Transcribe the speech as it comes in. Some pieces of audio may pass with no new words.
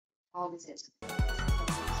Yo,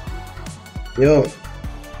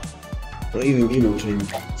 not even joining.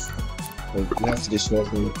 We have to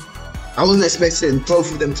discuss me. I wasn't expecting both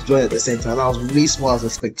of them to join at the same time. That was really what I was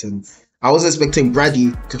expecting. I was expecting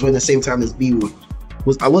Brady to join the same time as B-Woo.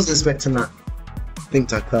 I wasn't expecting that thing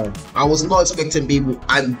to occur. I was not expecting B-Woo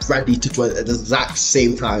and Brady to join at the exact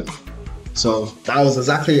same time. So that was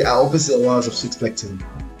exactly opposite of what I was expecting.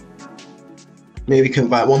 Maybe we can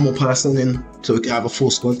invite one more person in so we can have a full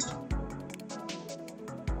squad.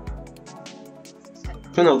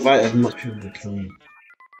 I'm trying to invite as much people as I can.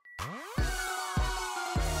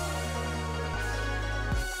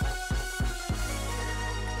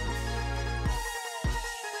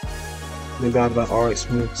 Maybe I'll invite RX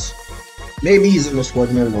Moods. Maybe he's in the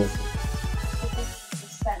squad, never know.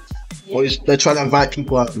 Or they're trying to invite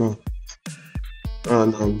people out now. Oh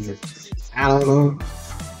no, I don't know.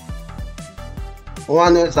 All I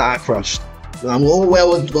know is that I crushed. I'm all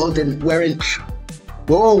wearing gold.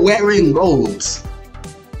 We're all wearing gold.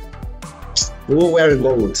 We're all wearing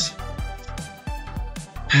gold.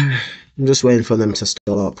 I'm just waiting for them to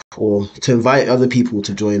start up or to invite other people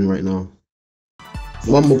to join right now.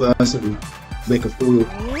 One more person, make a fool.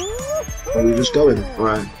 And we're just going.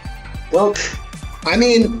 Alright. Well, I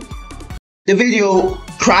mean, the video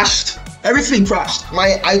crashed. Everything crashed.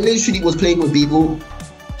 I literally was playing with people,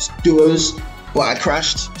 duos, but I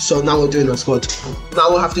crashed. So now we're doing a squad. Now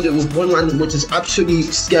we'll have to do it with one random, which is actually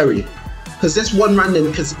scary. Because this one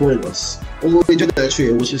random can spoil us. Or we'll be doing a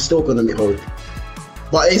trio, which is still gonna be hard.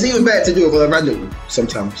 But it's even better to do it with a random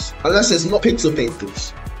sometimes. Unless it's not pixel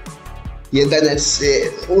painters. Yeah, then it's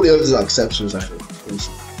all the others are exceptions, I think.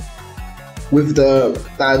 With the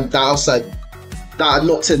outside that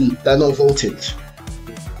are not voltage.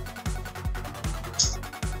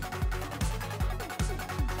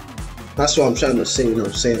 That's what I'm trying to say, you know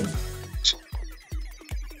what I'm saying?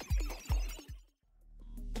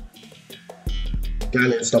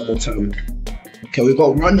 Gallon double time. Okay, we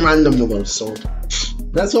got one random number, so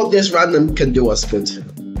let's hope this random can do us good.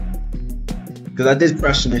 Because I did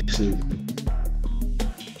crash initially.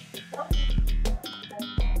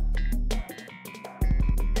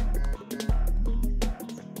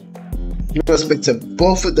 You expected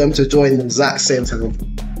both of them to join the exact same time.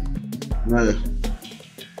 Right.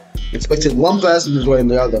 Expected one person to join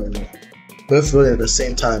the other. Both of them at the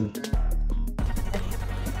same time.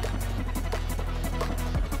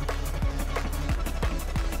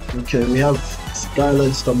 Okay, we have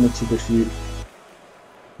Skyline Stomach to defeat.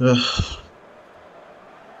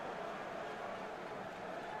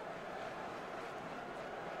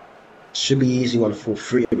 Should be easy one for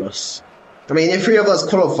three of us. I mean, if three of us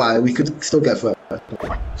qualify, we could still get first.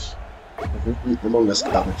 Among us,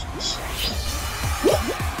 damages.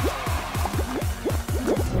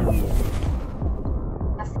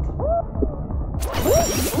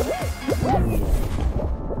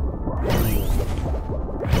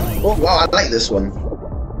 Oh wow, I like this one.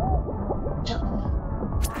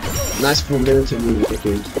 Nice 4 minutes of music,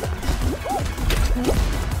 dude.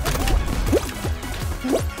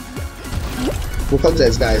 For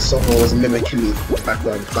context, guys, someone was mimicking me in the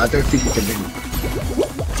background, but I don't think you can do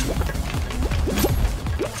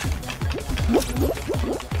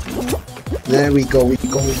it. There we go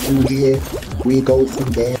through here, we go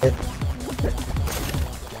through there.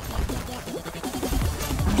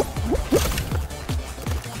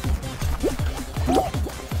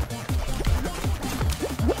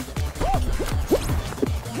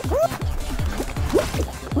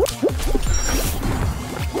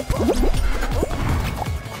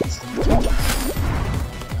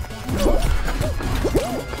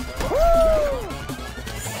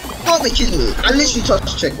 Don't be kidding me. I literally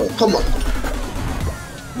touched checkpoint. Come on.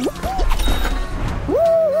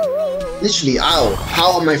 Literally, ow.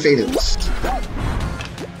 How am I failing this?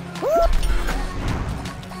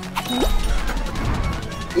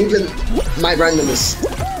 Even my random is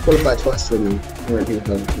qualified faster than me. Alright, here we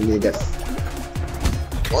go. We need to get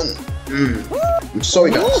one. I'm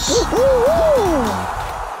sorry, guys.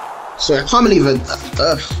 So I can't believe it.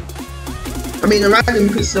 I mean, a random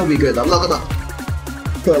could still be good. I'm not gonna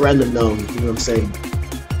put a random down, you know what I'm saying?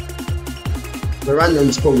 The random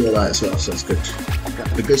is probably alright as well, so it's good.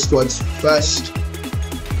 The good squads first.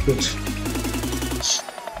 Good.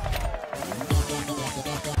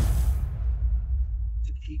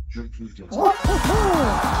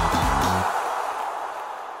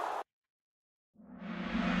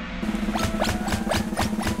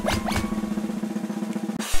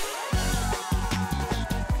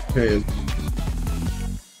 Okay.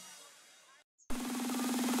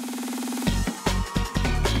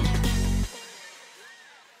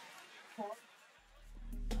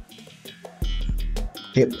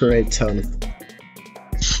 Hit parade turn.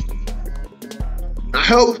 I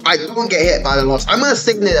hope I don't get hit by the loss. I'm gonna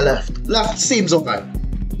stick near the left. Left seems alright.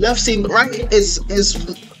 Left seems right is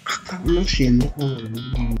machine.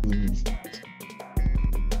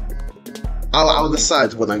 I'll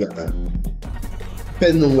decide when I get there.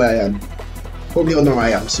 Depending on where I am. Probably on the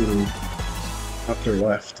right I am soon. Up to the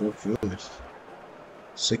left, to be honest.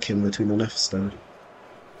 Sick in between the left stand.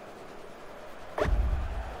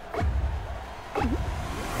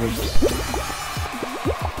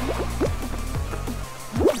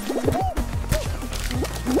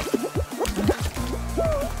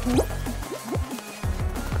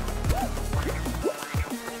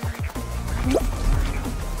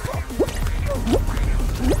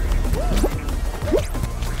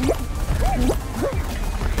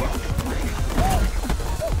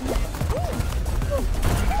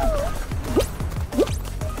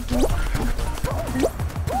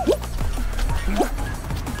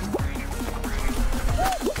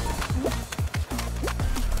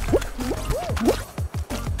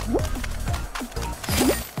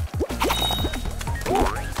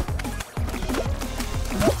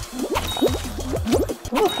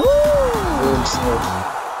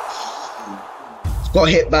 Got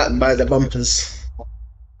hit back by the bumpers.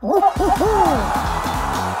 Trying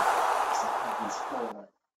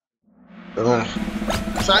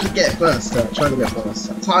to get first. Trying to get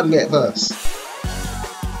first. It's hard to get first.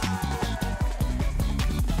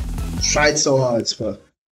 Tried so hard, but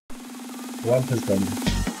bumpers done.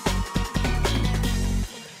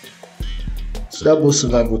 Double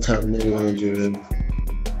survival time. Maybe want to do it.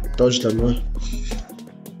 Dodge them, right?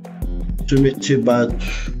 Too bad.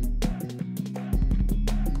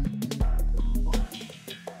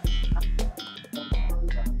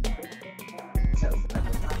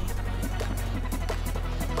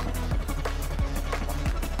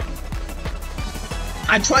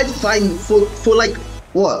 I tried to find for like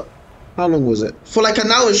what? How long was it? For like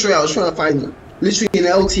an hour straight, I was trying to find literally an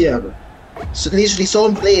LTM. So literally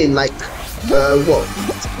someone playing like what?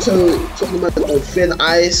 So tournament of Thin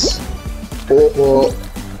Ice or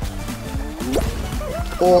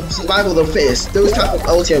Survival of the Fittest. Those type of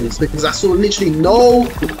LTMs, because I saw literally no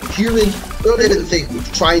human, no living thing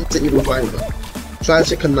trying to even find them. Try to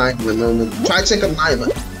check a knife at the moment. Try to check a knife,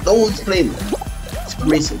 but no one's playing them. It's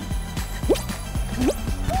crazy.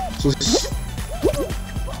 So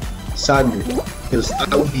sadly, because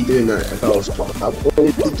I would be doing that if I was part. I would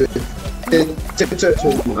be doing TikTok.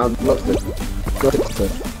 I'd love it. Love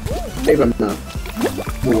it. Maybe I'm not.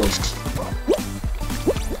 Who was?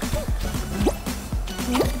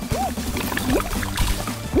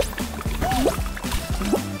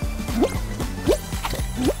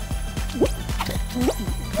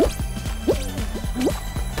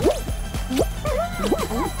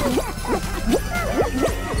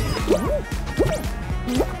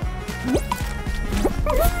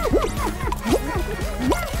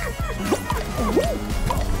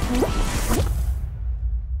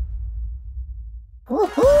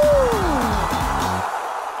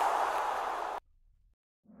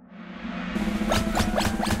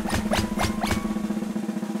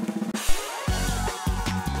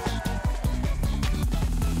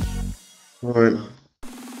 Alright.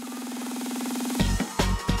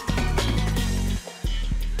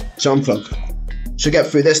 Jump plug. Should get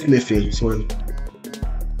through this smithy. This one.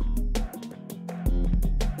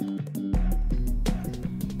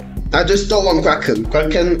 I just don't want Kraken.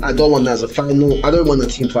 Kraken, I don't want that as a final. I don't want the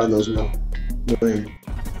team finals now. If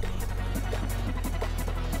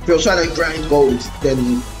you're trying to grind gold,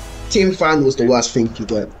 then team final is the worst thing you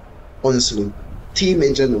get. Honestly. Team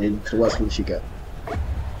in general is the worst thing you get.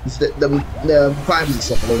 It's the requirements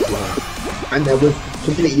of those are, and they're with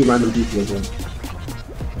completely random people as well.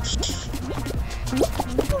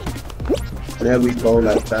 There we go,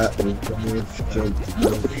 like that, and jump.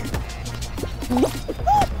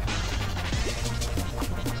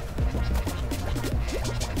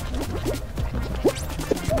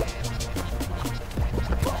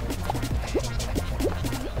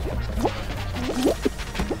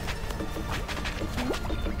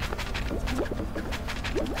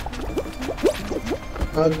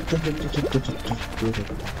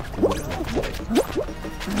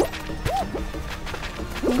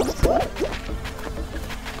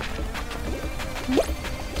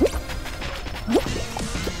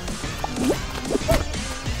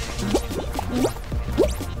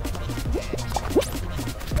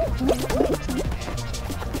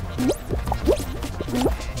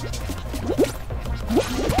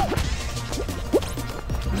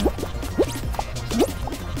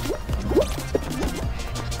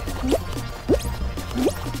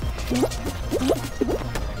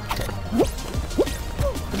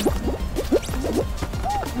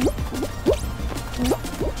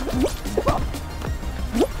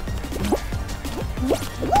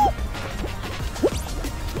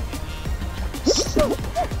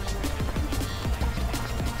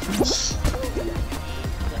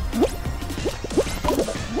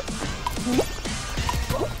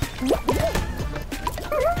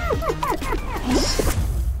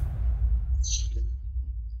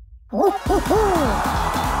 Full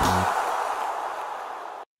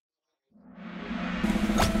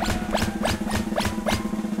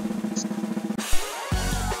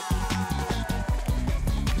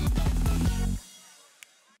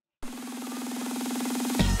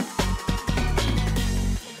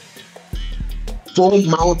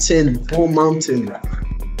mountain, full mountain.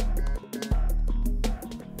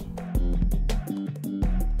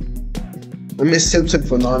 I miss Simpson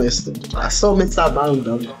for honest. I still miss that band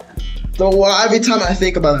though. So every time I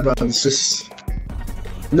think about it, it's just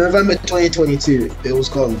November 2022. It was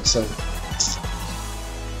gone, so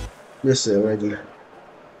miss it already.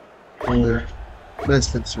 Let's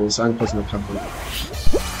finish this. I'm closing the camera.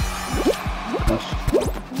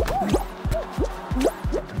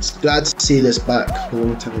 Glad to see this back a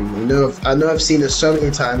long time. I know I've seen it so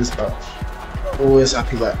many times, but always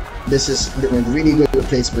happy that this is a really good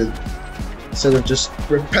replacement instead of just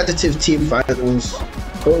repetitive team finals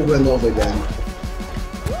over and over again.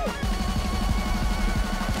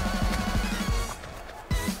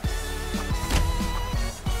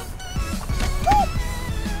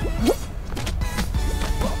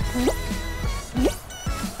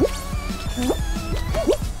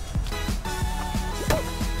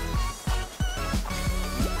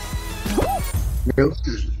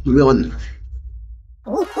 We on.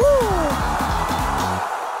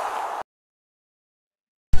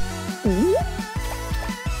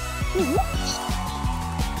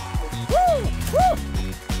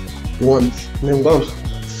 One. There we go.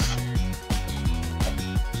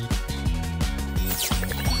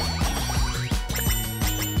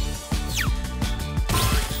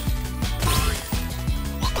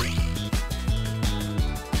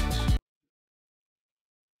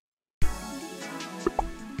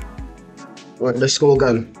 Right, let's go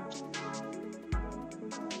again.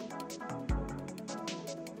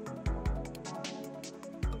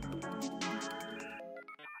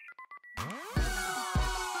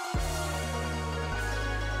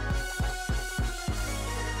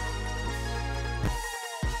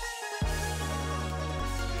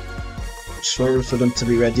 Just waiting for them to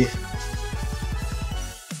be ready.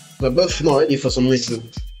 They're both not ready for some reason.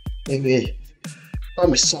 Maybe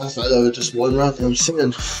I'm sad that they were just one round and I'm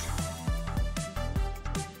singing.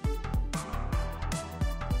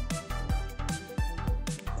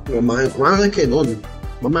 My mic ain't on.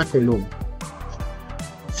 My mic ain't on.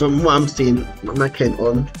 From what I'm seeing, my mic ain't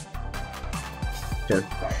on. Okay.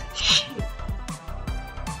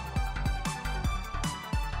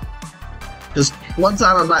 Just one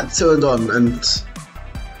time I'm like turned on and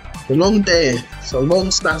a long day, it's a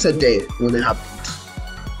long started day when it happened.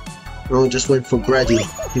 I just went for Brady.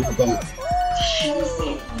 People go.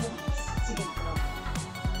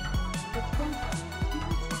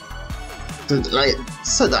 Like,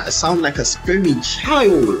 so that I sound like a screaming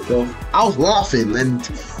child. I was laughing and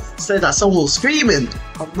said that someone was screaming.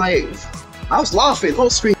 I'm like, I was laughing,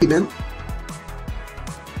 not screaming.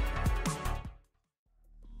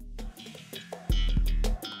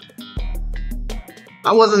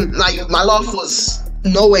 I wasn't like, my laugh was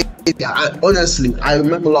no way. Honestly, I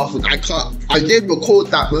remember laughing. I did record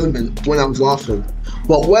that moment when I was laughing.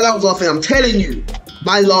 But when I was laughing, I'm telling you,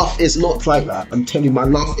 my laugh is not like that. I'm telling you, my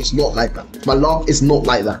laugh is not like that. My laugh is not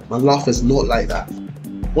like that. My laugh is not like that.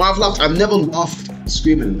 When I've laughed, I've never laughed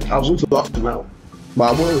screaming. I was also laughing now,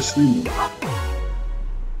 but I'm always screaming.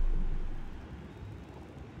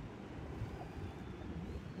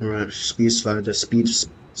 Alright, speed slider, speed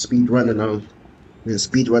running now. Yeah,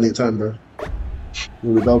 speed running time, bro.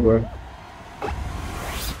 Here we go, bro.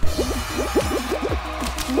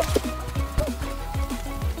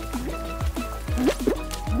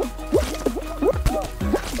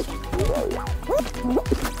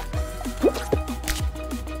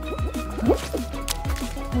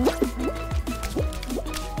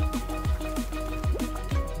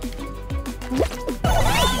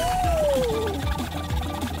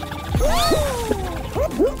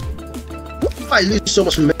 I lose so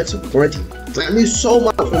much momentum already. I lose so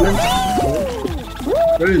much momentum.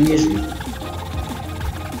 Very easy. I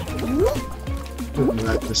don't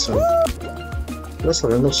like this song. That's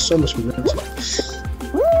why I lost so much momentum.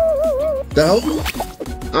 The hell?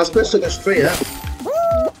 I was supposed to go straight up.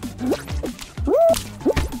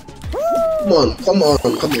 Come on,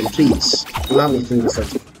 please. Allow me to do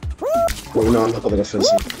defensive. Well, no, I'm not gonna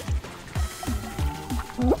defensive.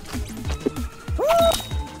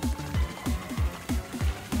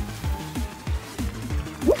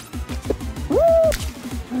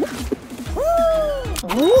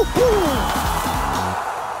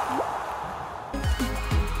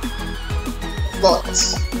 But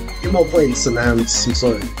 2 more points and I'm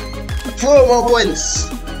sorry. 4 more points!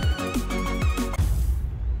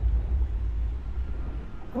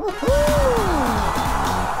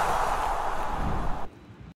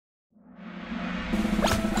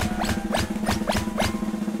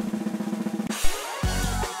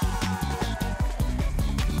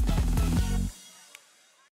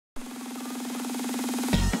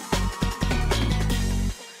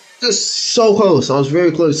 Just so close. I was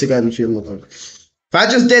very close to getting 300.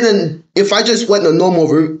 If I just went the normal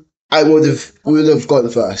route, we would have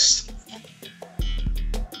gotten first.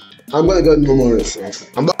 I'm gonna go normal route.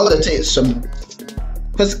 I'm not gonna take some,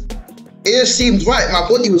 because it just seemed right. My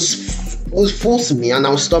body was forcing me, and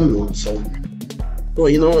I was stumbling. So, well,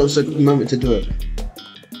 you know what? It was a good moment to do it.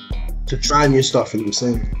 To try new stuff. You know what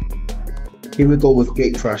I'm saying? Here we go with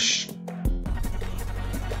Gate Crash.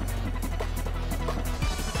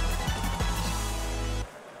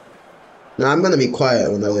 Now I'm gonna be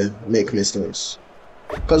quiet when I make mistakes,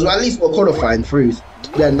 because at least we're qualifying through,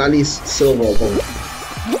 then at least silver or gold.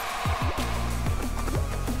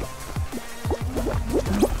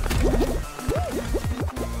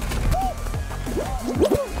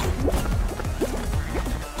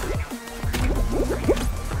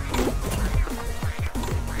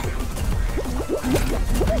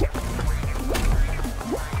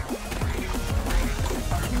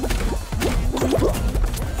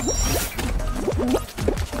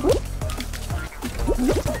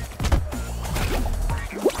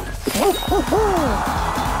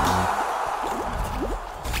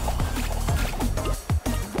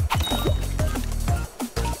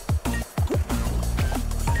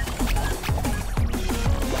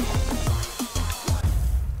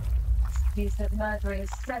 Murdering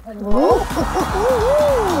 7.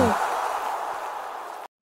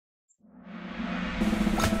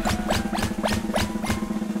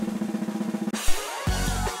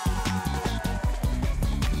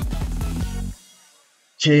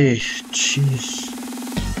 Jeez.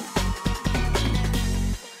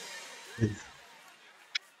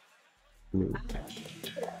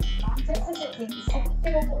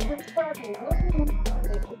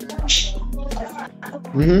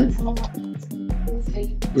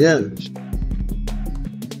 Yeah.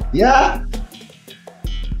 Yeah.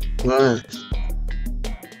 Right.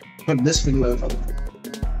 Put this thing over.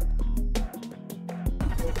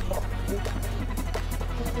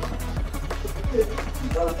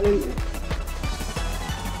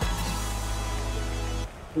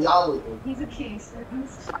 He's a case.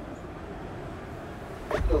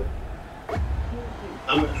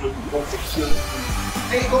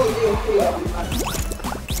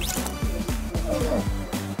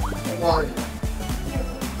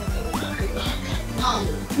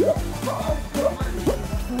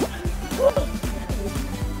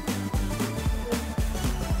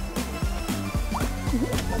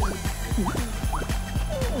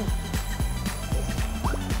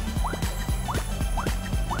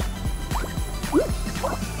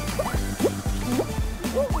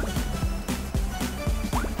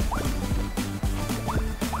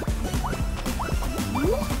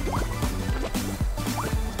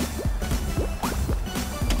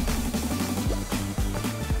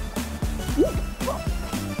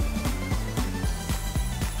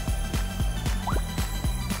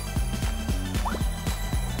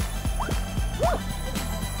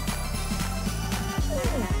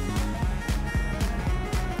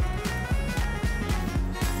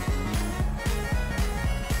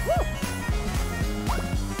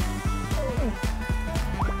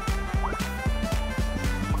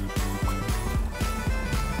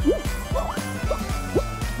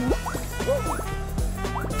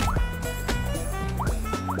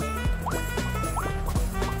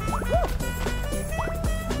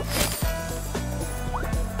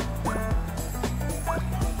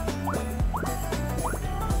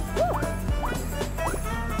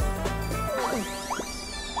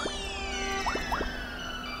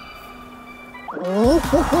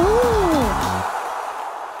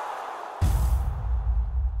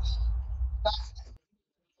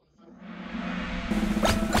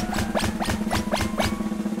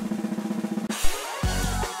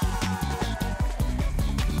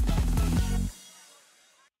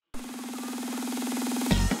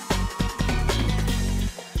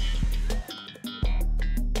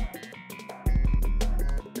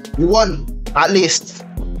 You won, at least,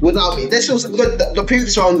 without me. This was good. The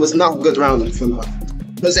previous round was not a good round for me,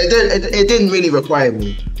 because it didn't really require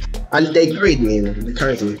me, and they carried me. They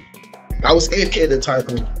carried me. I was AFK the entire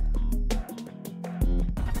time.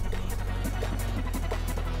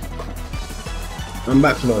 I'm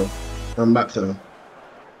back now.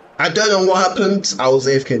 I don't know what happened. I was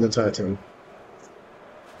AFK the entire time.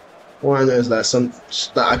 All I know is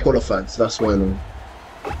that I qualified. So that's why I know.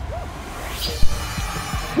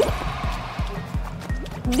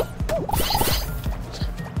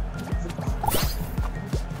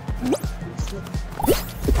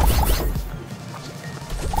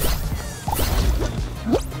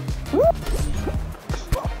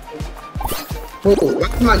 Oh, why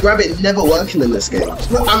is my grabbing never working in this game?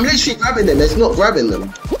 Look, I'm literally grabbing them, it's not grabbing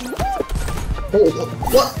them. Oh,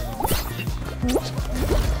 what?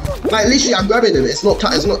 Like literally, I'm grabbing them. It's not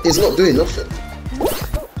doing nothing.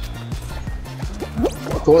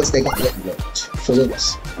 For once, they got blocked. For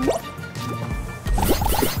once,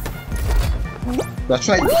 I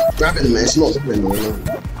tried grabbing them. It's not doing nothing.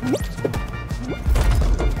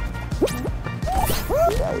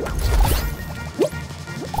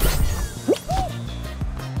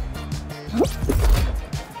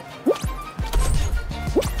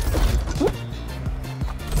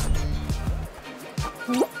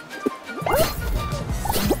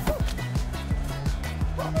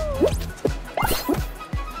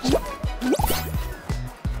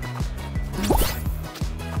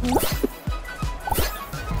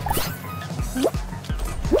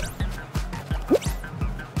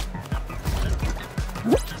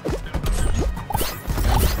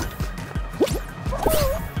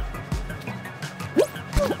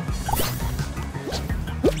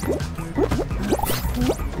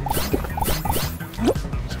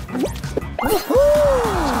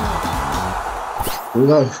 Here we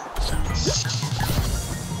go.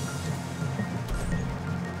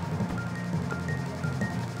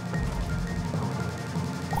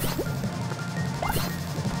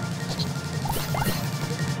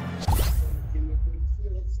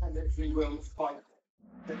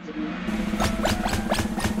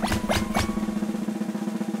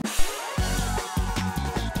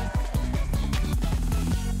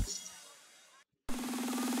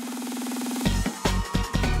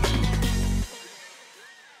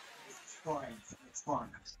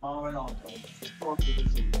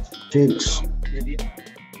 Jinx.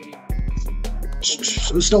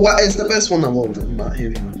 It's the best one I've ordered, but here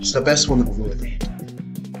we go. It's the best one I've ordered.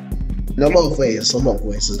 In a lot of ways, it's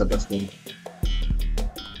the best one.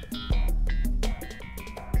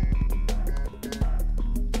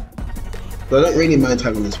 But I don't really mind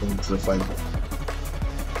having this one to the final.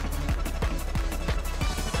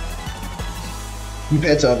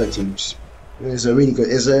 Compared to other teams, it's a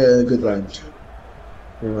good round.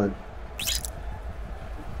 Alright.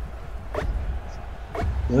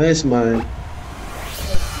 Where's my...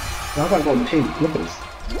 How have I got pink? Look at this.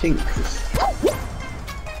 Pink.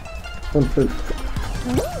 One pink.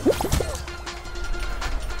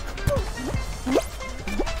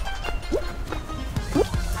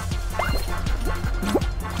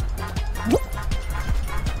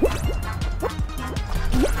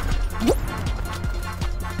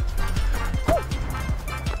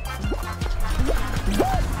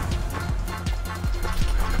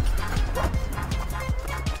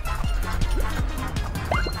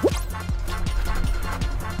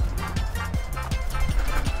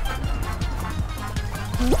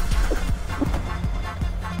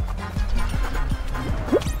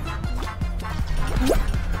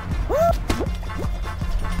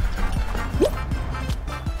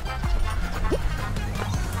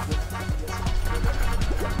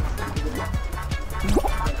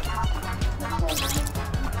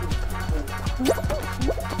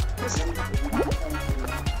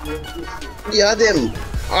 Yeah, I didn't.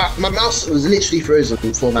 My mouse was literally frozen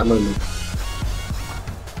for that moment.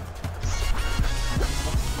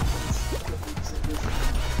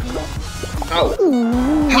 Ow!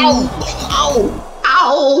 Ow! Ow!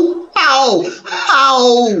 Ow! Ow!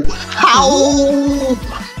 Ow! Ow!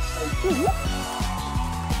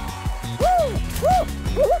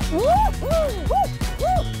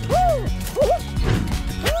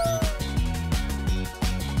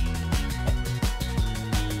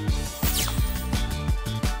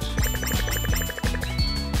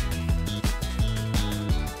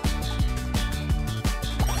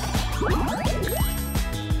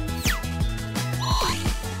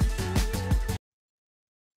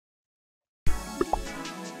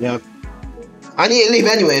 Yeah. I need to leave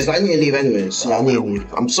anyways. Yeah, I need to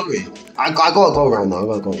leave. I'm sorry. I gotta go right now.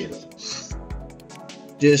 I gotta go.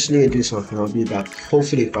 Just need to do something. I'll be back.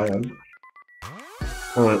 Hopefully if I am.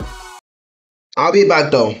 Alright. I'll be back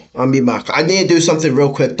though. I'll be back. I need to do something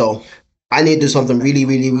real quick though. I need to do something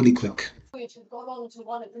really quick.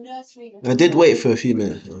 I did wait for a few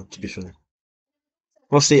minutes, to be fair.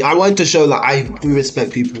 Obviously, I wanted to show that I do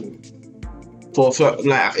respect people. For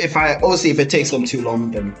like, if it takes them too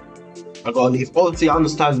long, then I gotta leave. Obviously, I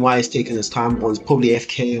understand why it's taking its time, or it's probably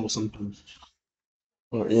FK or something.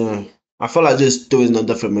 But yeah, I feel like just doing a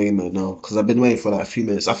different game mode now because I've been waiting for like a few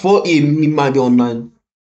minutes. I thought he might be online.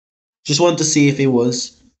 Just wanted to see if he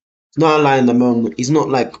was. He's not online at the moment. He's not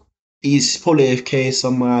like he's probably FK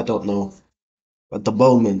somewhere. I don't know. At the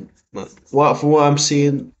moment, but from what I'm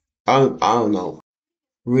seeing, I don't know.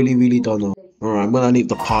 Really don't know. Alright, I'm gonna leave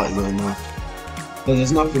the party right now. Because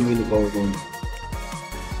there's nothing really going on.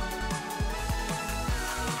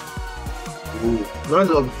 Ooh.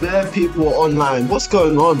 There's a bare people online. What's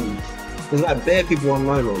going on? There's like bare people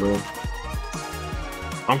online right now.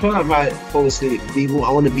 I'm trying to like fall asleep. People,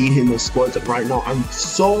 I want to be in the squad right now. I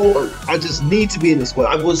just need to be in the squad.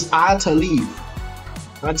 I had to leave.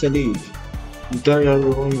 I had to leave.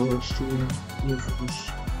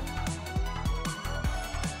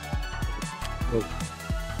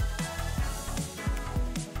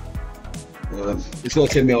 It's gonna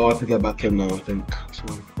take me a while to get back in now, I think. So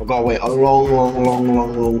I've gotta wait a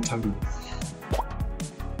long time.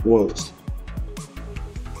 What?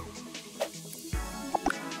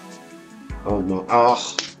 Oh no. Ah.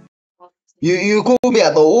 You called me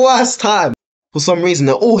at the worst time. For some reason,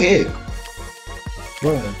 they're all here.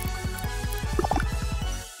 Where? For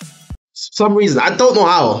some reason, I don't know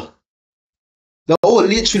how. They're all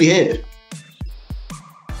literally here.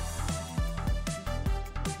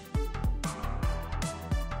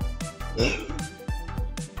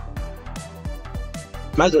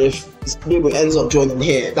 Imagine if this people ends up joining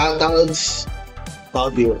here. That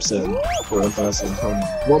would be upsetting for one person.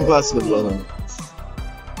 One person as well.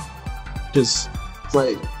 Just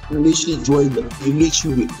like literally join them. You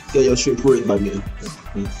literally get your shit ruined by me.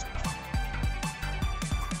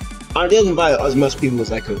 I didn't invite as much people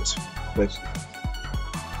as I could. But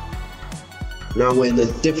now we're in a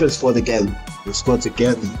different squad again. The squad's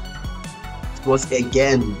again. Squad's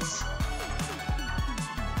again.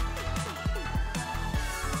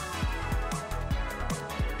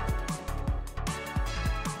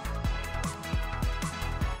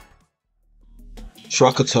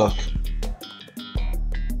 Truck attack.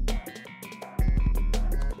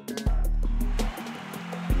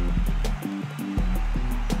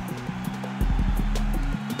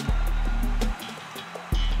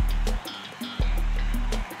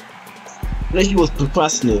 She was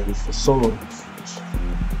procrastinating for so long.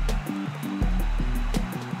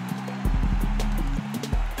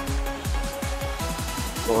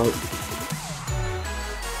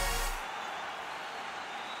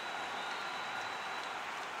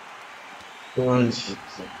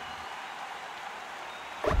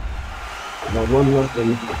 Now one more thing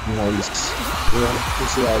behind this. You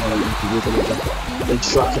see how you can the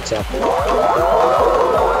truck attack.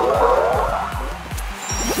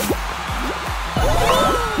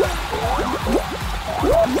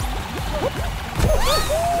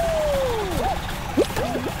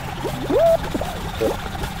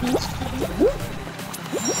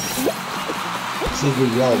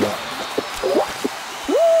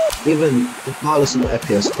 Even regardless of my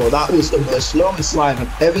FPS score, that was the most slowest slide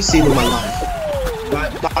I've ever seen in my life.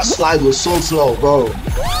 That slide was so slow, bro.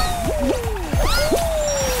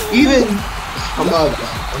 Even I'm not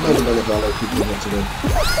even gonna violate people here today.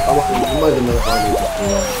 I'm not even gonna violate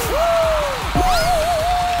people.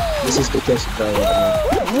 This is the case of right now.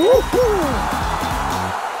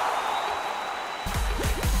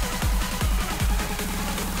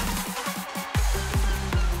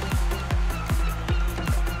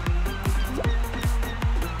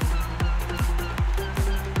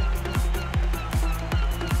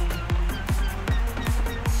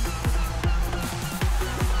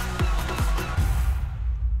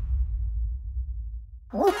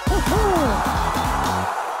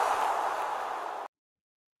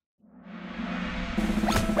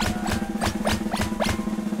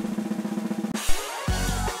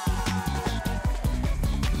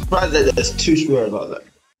 That's too sure about that.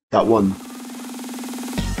 That one.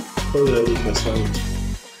 Probably my sound.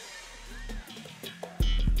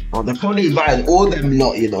 Oh, they're probably invited. All of them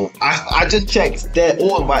not, you know. I just checked. They're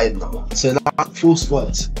all invited now. So now full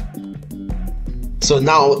squads. So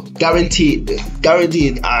now guaranteed.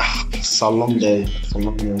 It's a long day. It's a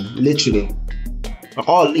long day. Literally. I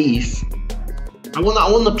can't leave. I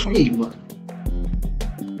wanna play, but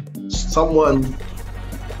someone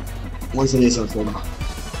wants to listen for me.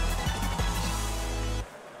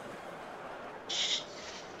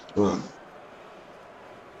 Well,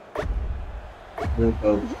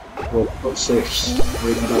 6.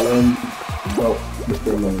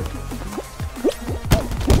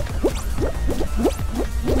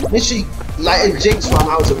 Literally, like a Jinx fan,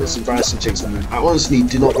 I was a bit embarrassing Jinx fan. I honestly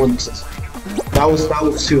do not want to. That was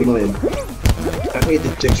too annoying. I hate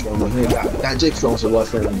the Jinx fan. I hate that Jinx fan was the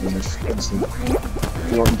worst thing I've done. Honestly,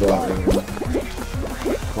 you want to go out there.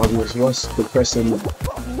 One was worse, depressing.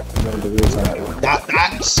 That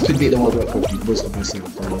could be the one that was the best thing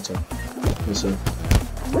for my time. So,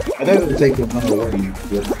 I don't even think of another one.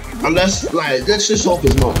 Unless, like, let's just hope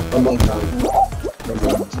it's not. I'm not down.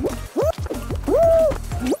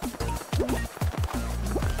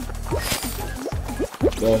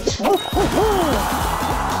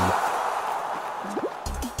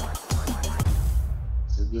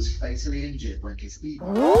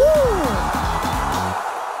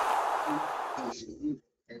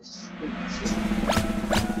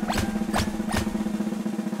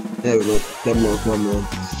 There we go. One more.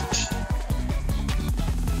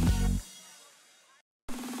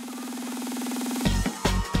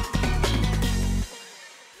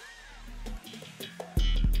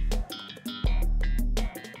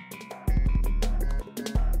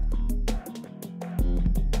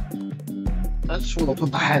 I just want to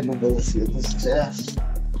put my hand on this chest.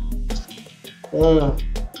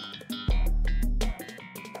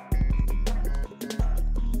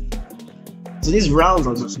 So these rounds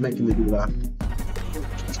are just making me do that.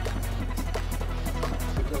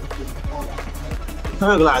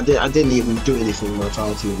 Kind of glad I didn't even do anything in my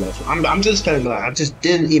childhood life. I'm just kind of glad I just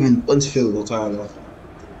didn't even interfere with my entire life.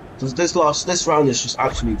 Because this round is just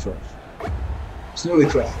actually trash. It's really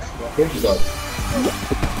trash. Here we go.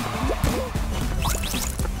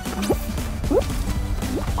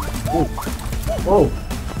 Oh,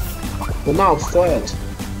 well now third,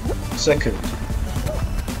 second.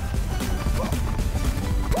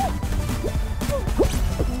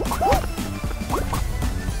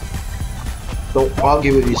 Don't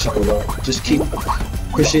argue with each other, though. Just keep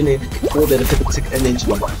pushing it all the difficult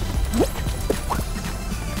energy.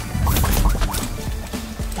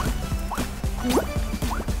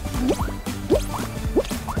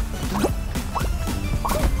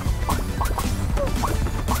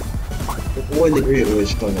 All in the agree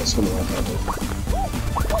with each other, it's gonna work out though.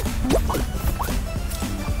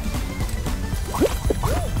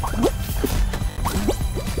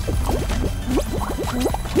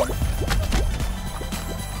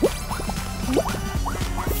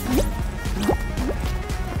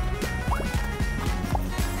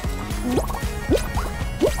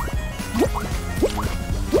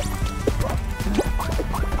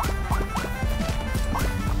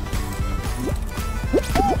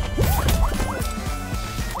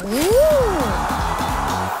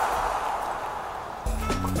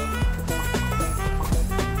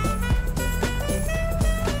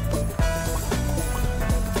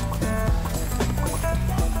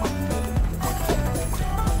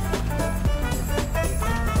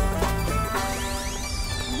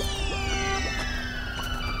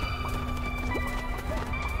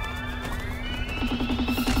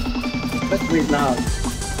 Let's read now.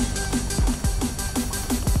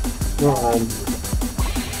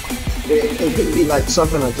 It could be like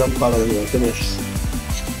something I jump out of and finish.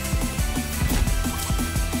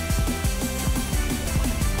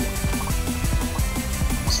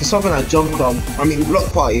 So something I jumped on. I mean,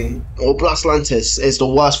 Block Party or Blast Lantis is the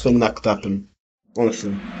worst thing that could happen.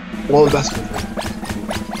 Honestly, or the best thing.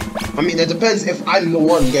 I mean, it depends if I'm the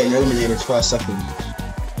one getting eliminated first, second.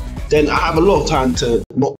 Then I have a lot of time to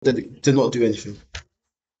not do anything.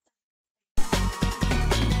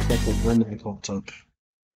 When I popped up.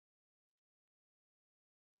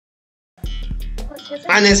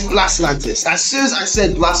 And it's Blast Lantis. As soon as I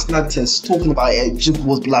said Blast Lantis, talking about it, it just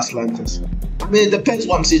was Blast Lantis. I mean, it depends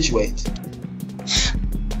what I'm situated.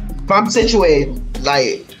 If I'm situated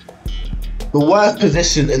like the worst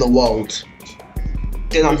position in the world,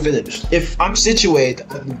 then I'm finished. If I'm situated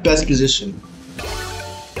at the best position,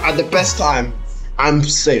 at the best time, I'm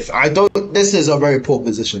safe. This is a very poor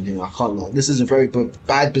position here, I can't lie. This is a very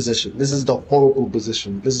bad position. This is the horrible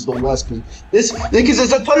position. This is the worst position. Because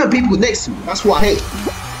there's a ton of people next to me. That's what I hate.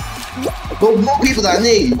 The more people that I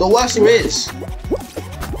need, the worse it is.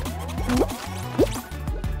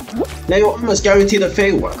 Now you're almost guaranteed a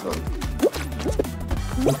fail worker.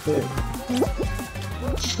 Okay.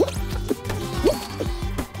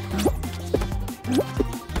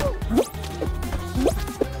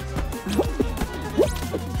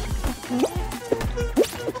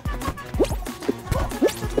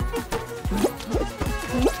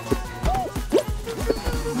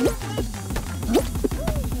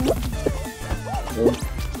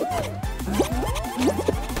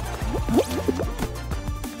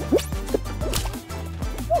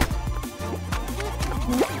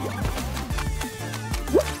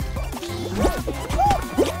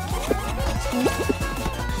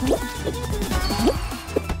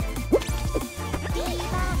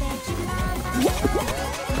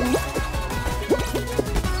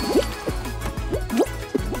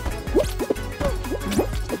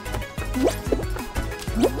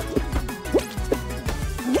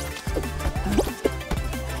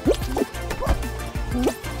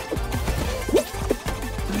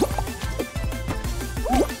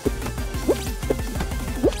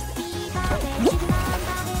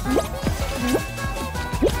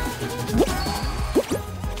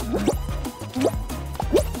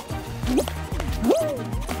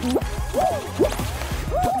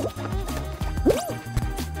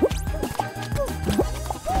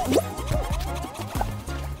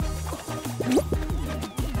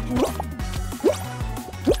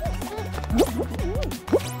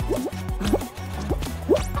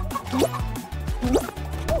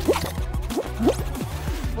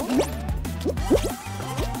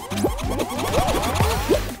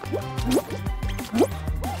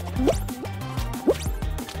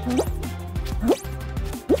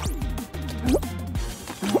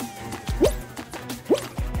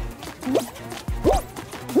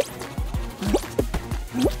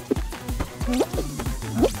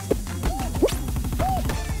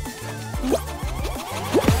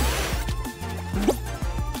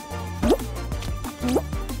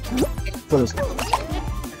 It's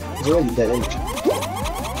already dead inch.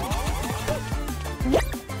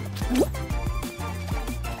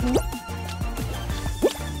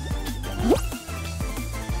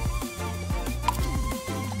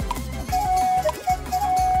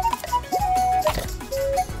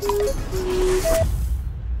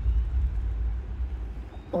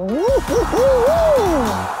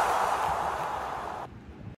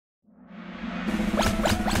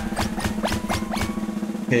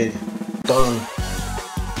 Okay, done.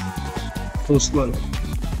 Full slow.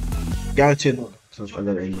 Guaranteed not.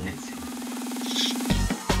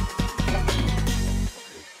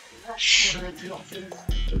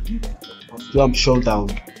 Jump showdown.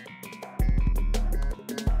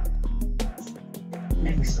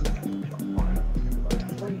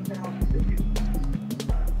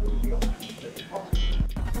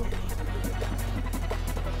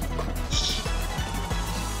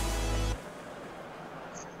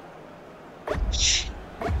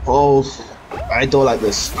 Oh, I don't like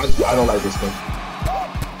this. I don't like this though.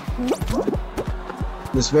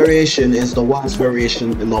 This variation is the worst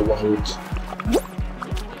variation in the world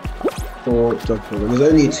for jump forward. There's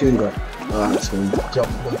only two that that's going to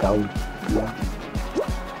jump down. Yeah.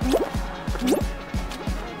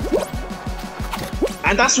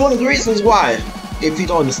 And that's one of the reasons why, if you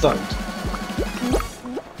don't understand.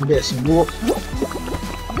 Yes, what?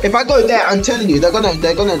 If I go there, I'm telling you, they're gonna do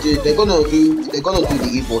the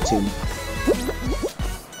E14.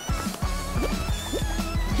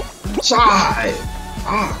 Chai!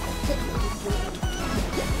 Ah!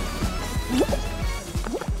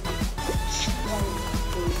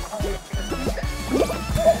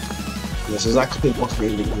 This is actually what's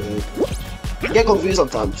really good. I get confused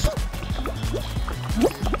sometimes.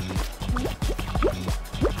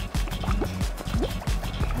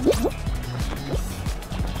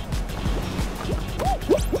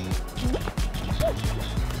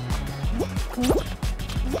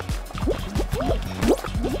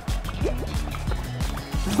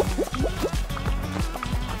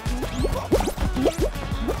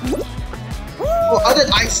 How did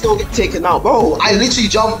I still get taken out, bro? I literally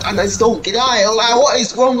jumped and I still get out. Like, what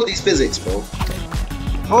is wrong with these physics, bro?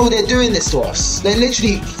 Oh, they're doing this to us. They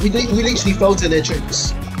literally, we literally fell to their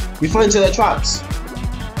tricks. We fell into their traps.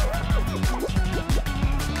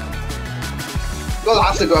 You're gonna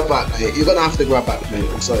have to grab back, mate. You're gonna have to grab back, mate.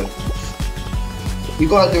 I'm sorry. You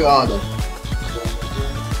gotta do it harder.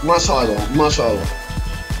 Much harder. Much harder.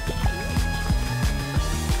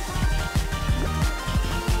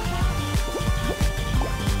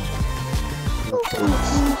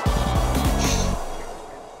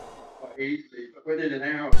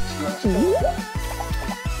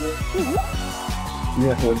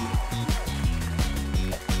 Yeah,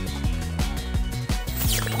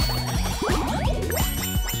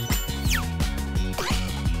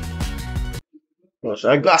 gosh,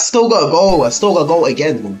 I still got a goal. I still got a goal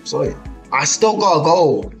again. I'm sorry. I still got a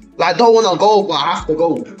goal. Like, I don't want to go, but I have to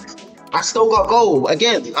go. I still got a goal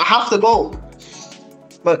again. I have to go.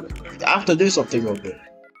 But I have to do something with it.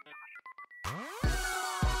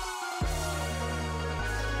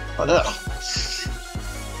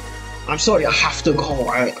 I'm sorry, I have to go.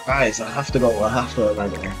 Guys, I have to go. I have to.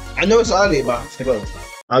 I know it's early, but I have to go.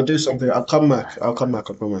 I'll do something. I'll come back. I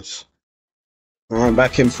promise. I'm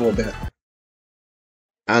back in for a bit.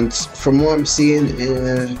 And from what I'm seeing,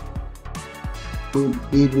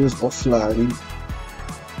 Beeble's offline.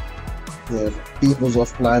 Yeah, Beeble's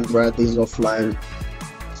offline. Bradley's offline.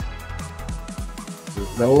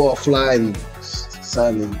 They're all offline.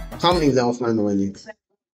 Sadly, I can't believe they're offline already.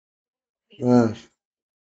 Yeah.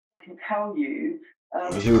 Tell you.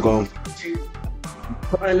 Here we go.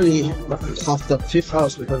 Finally, after 5th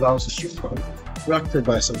house because I was distracted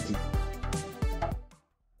by something.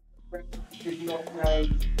 Did not know.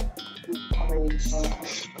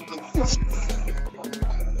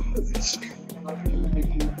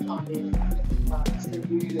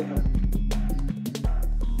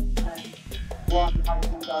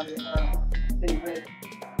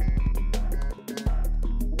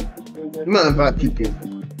 I'm not about people.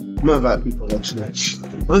 I'm not about people actually. I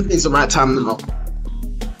don't think it's the right time now.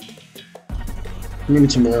 Maybe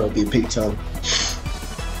tomorrow will be a peak time.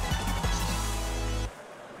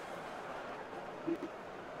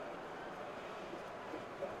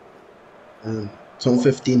 So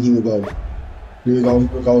 15, here we go. Here we go.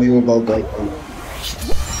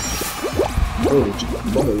 Oh,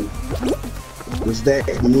 was there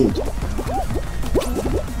any need?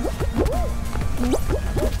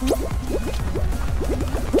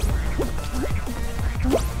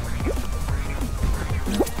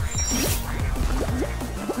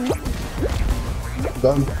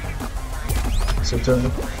 Done. So turn.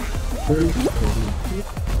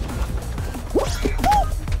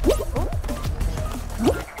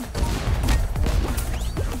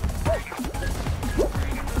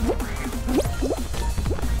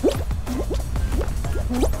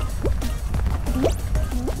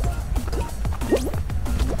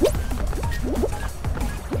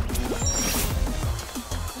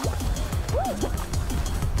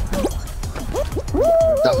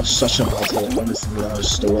 That was such a bad hit, honestly, that was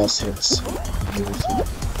just the worst hits.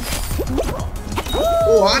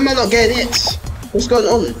 Oh, why am I not getting it? What's going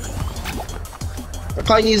on? I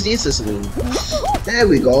can't use the assistant. There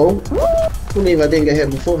we go. Couldn't believe I didn't get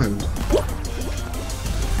hit beforehand.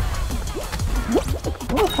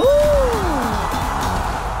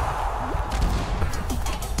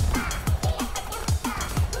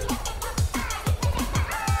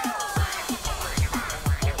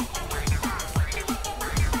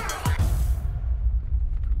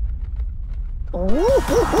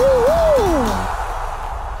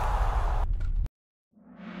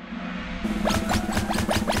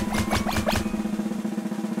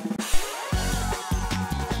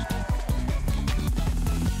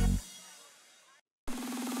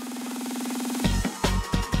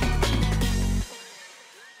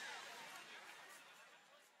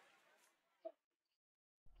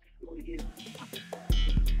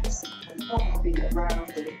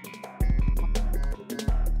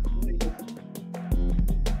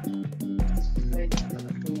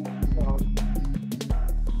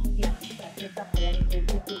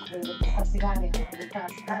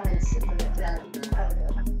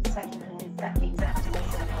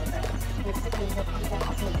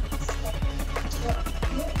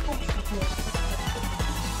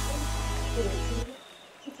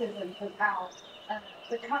 About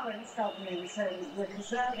the current government, so the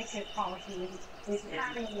Conservative Party is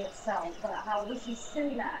carrying itself, but how Rishi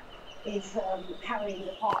Sunak is carrying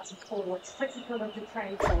the party forward, critical of the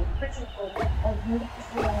trade zone, critical of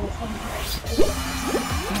nuclear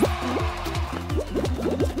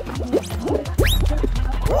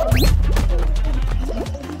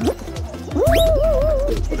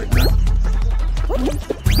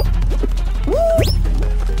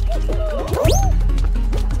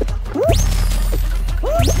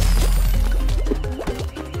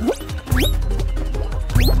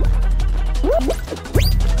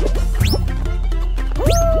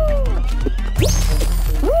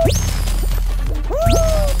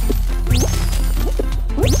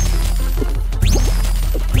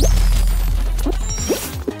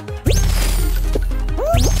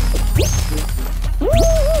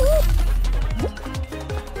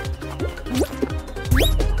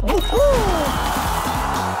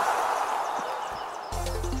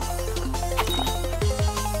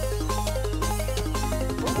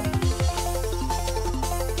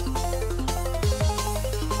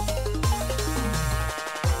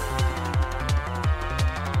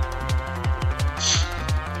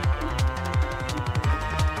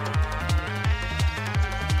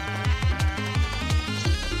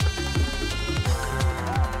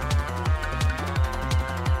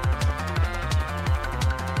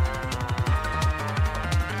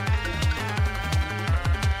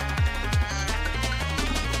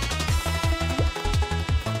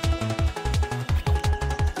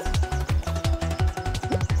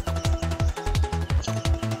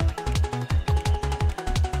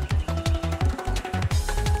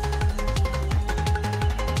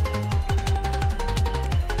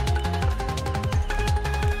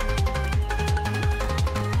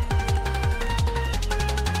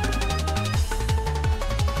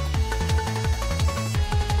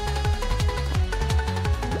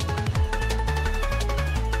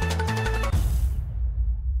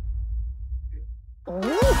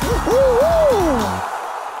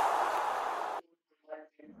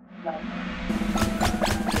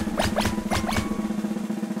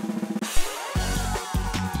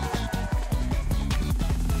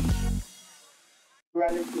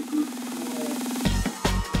relatively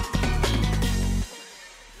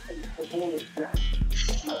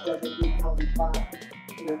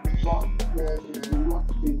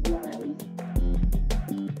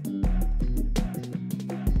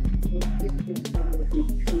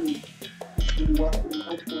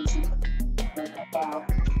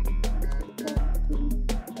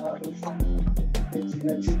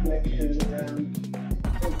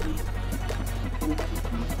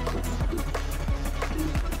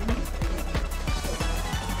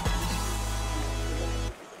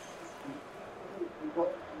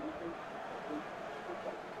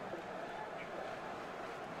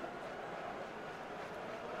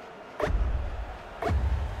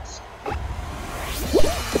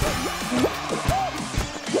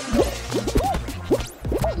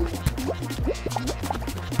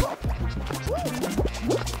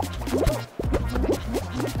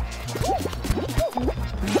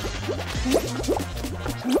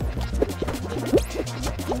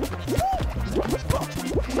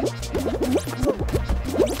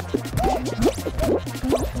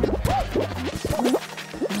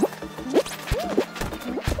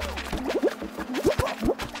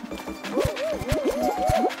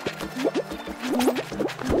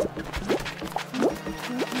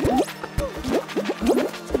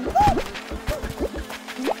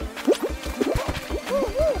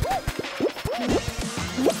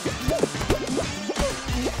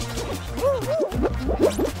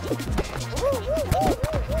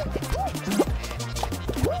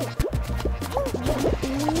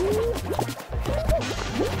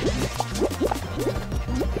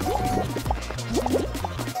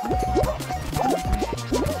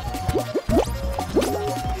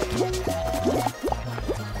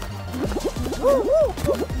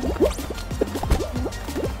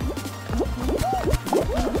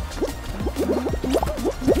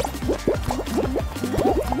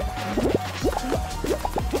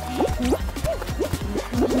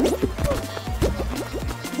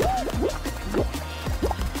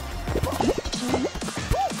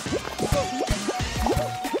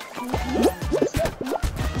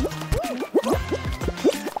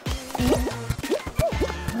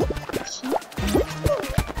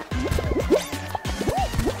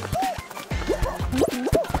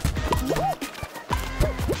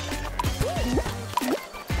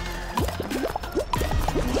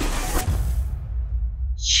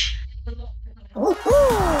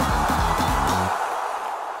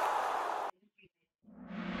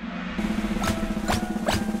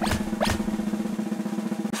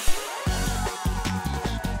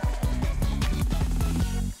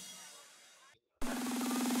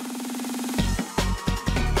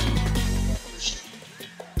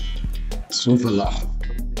Swiveler.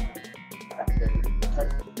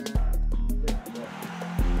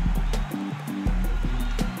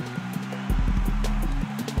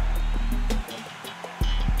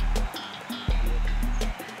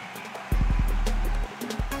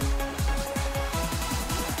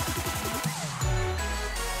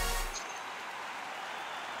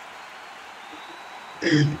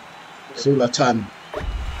 Similar time.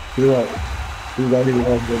 Here we go.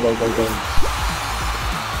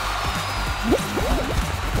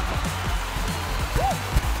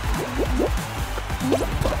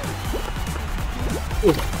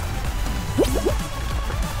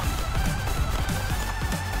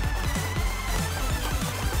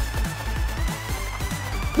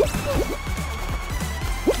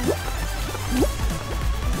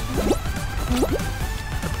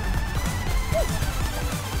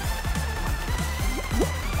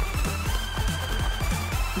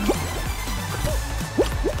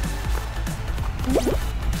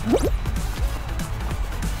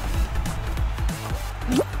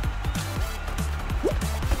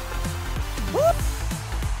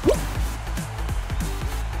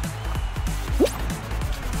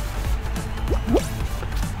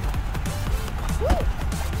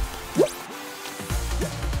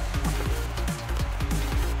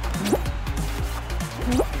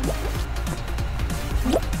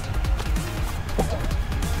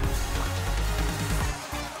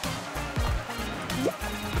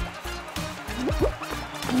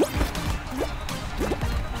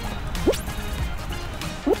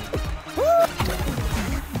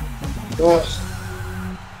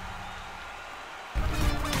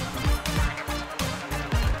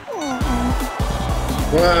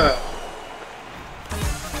 Yeah.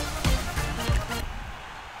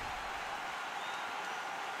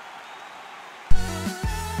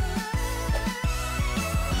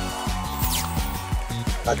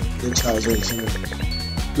 The chat was on.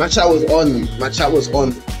 My chat was on. My chat was on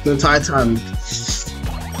the entire time.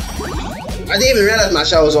 I didn't even realize my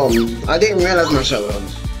chat was on.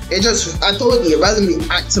 It just, I told you, it randomly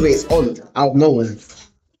activates on out of nowhere.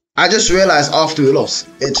 I just realized after we lost,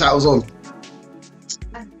 the chat was on.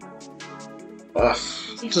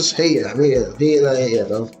 Just hate it, hate it,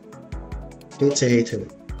 though. Hate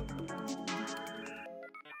it.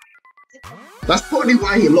 That's probably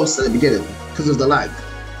why he lost at the beginning, because of the lag.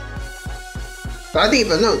 But I didn't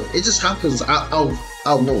even know. It just happens out of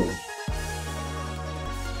nowhere.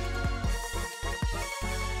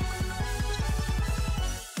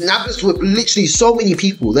 It happens with literally so many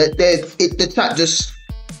people that the chat just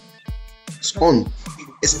it's on.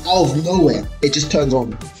 It's out of nowhere. It just turns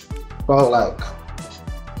on. Bro, like.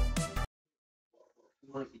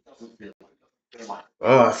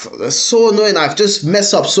 Oh, that's so annoying. I've just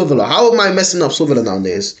messed up Swiveler. How am I messing up Swiveler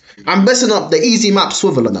nowadays? I'm messing up the easy map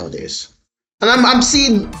Swiveler nowadays. And I'm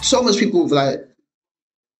seeing so much people like,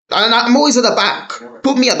 and I'm always at the back.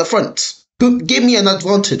 Put me at the front. Give me an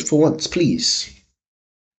advantage for once, please.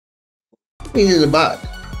 Put me in the back.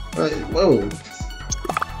 Like, whoa.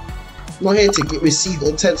 I'm not here to receive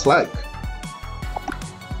intense lag.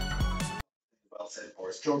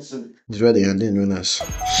 He's ready, I didn't realize.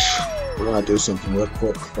 I want to do something real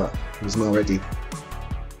quick, but he's not ready.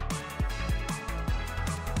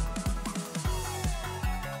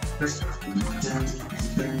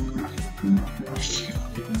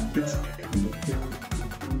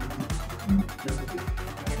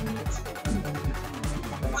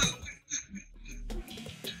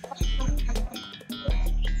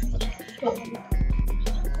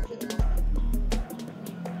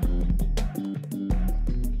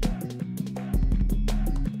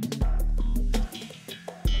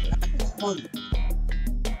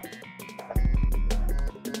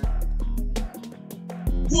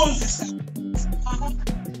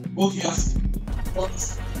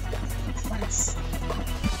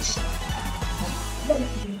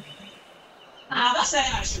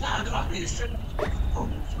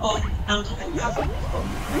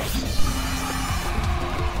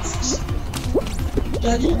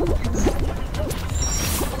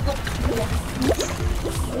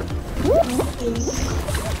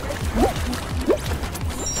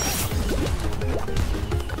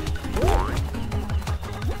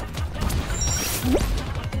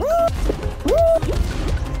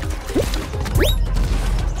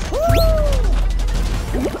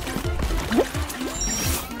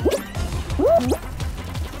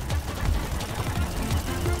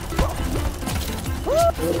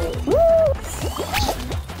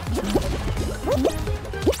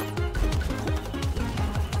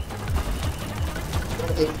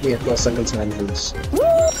 Yeah, for a second time, please.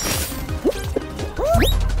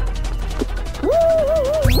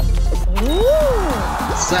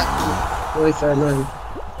 Exactly. 45.9.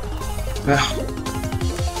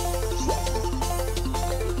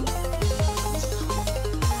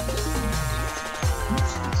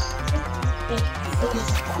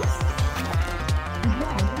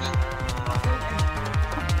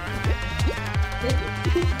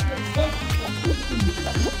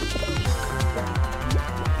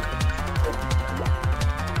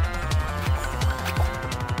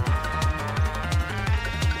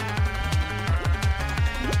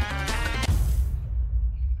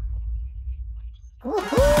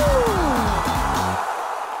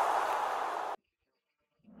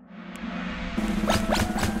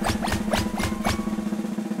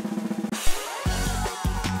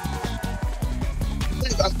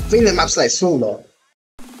 I think the map's like smaller.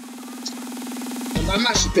 I'm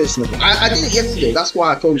actually pissed now. I did it yesterday, that's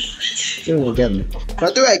why I told you do it again. If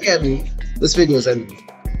I do it again, this video's ending.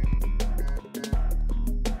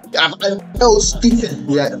 I felt stupid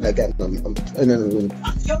reacting again.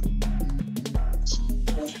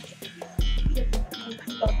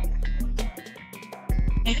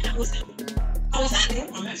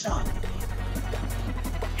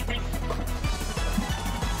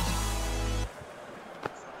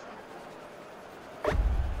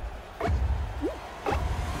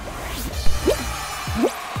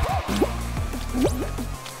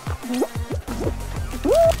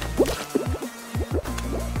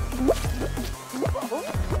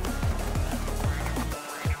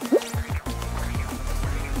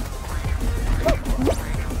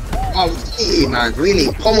 Oh, really, man,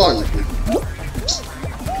 really? Come on.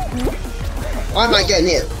 Why am I getting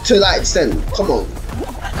it to that extent? Come on.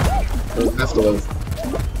 I have to win.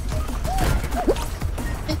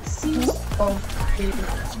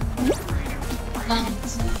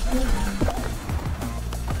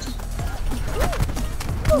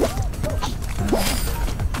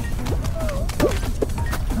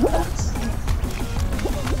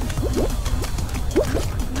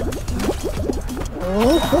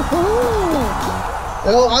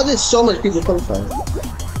 Oh, how did so much people qualify?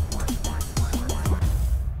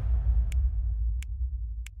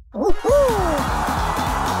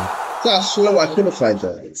 That's slow I qualified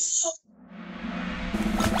there.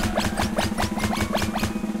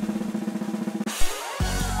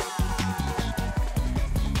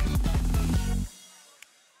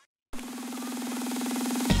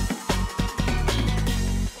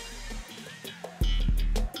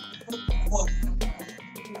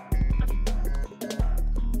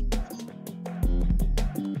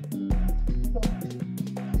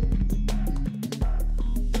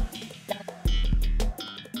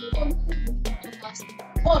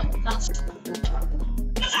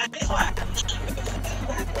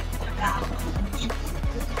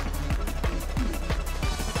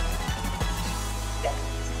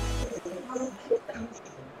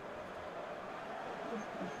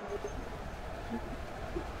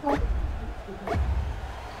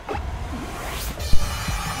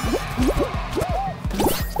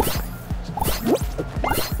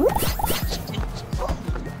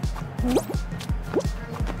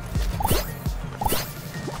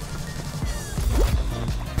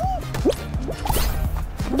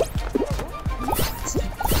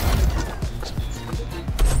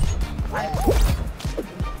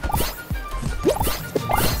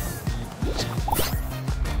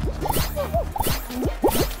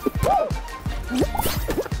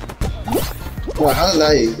 Well, how did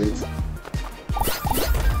I even?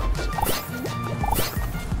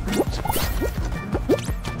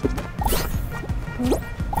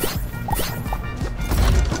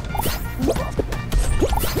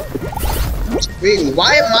 Really?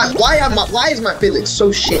 Why is my physics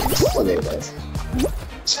so shit today, guys?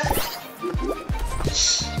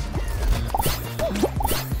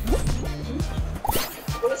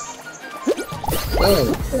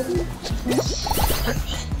 Oh.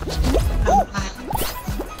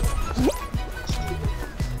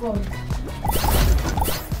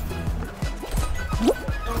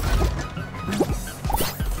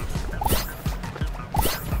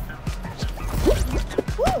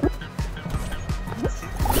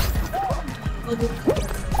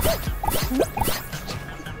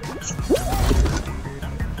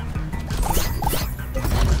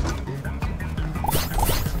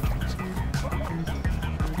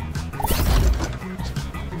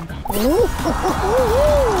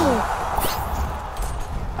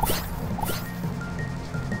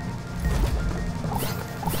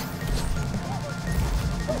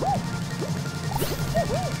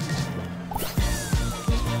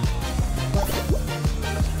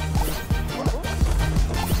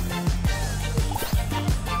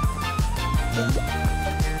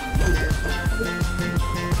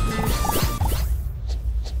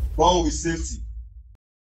 Born with safety.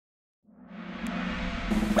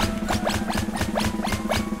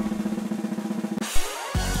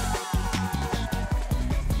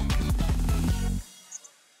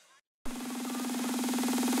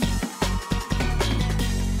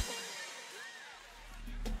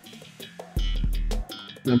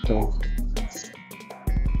 Mental.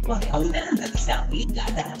 Well, I'll never understand me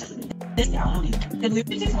like that. This now, can we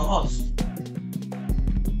visit our house?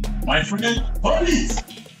 My friend, police!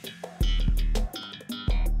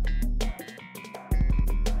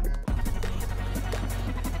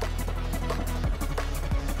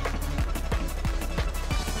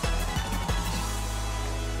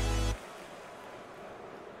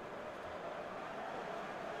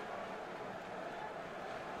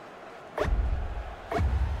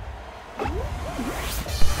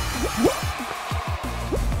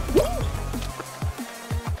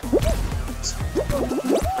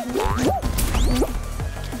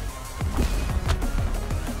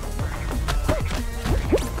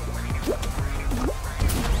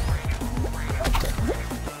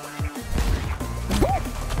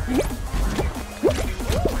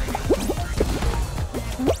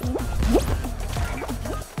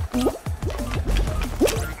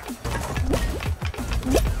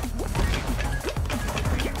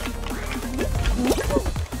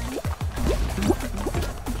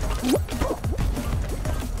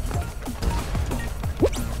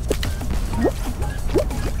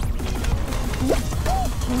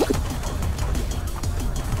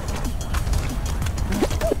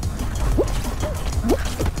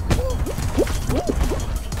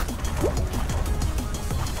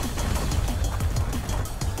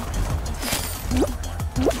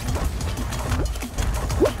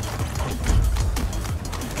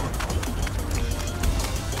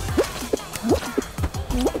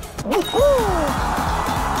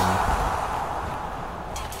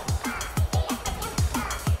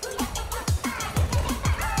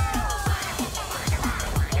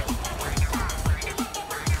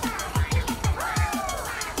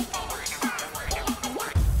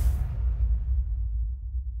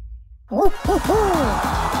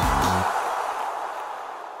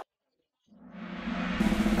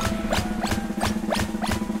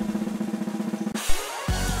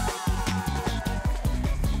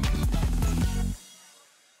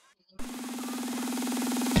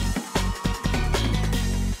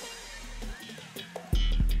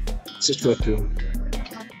 Situation.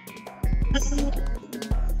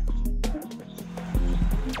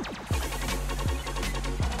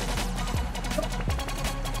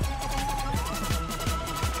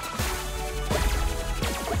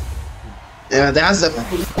 Yeah, that's the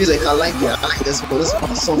music. I like it. I like this one. This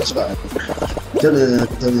one's so much better.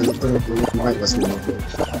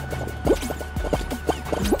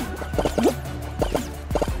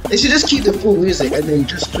 They should just keep the full music and then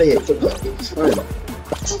just play it. It's fine.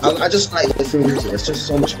 I just like the full music. It's just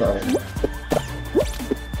so much better.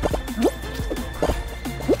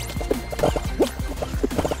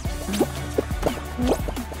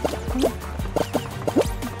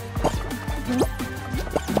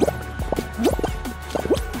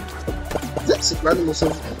 That's it, random or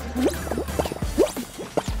something.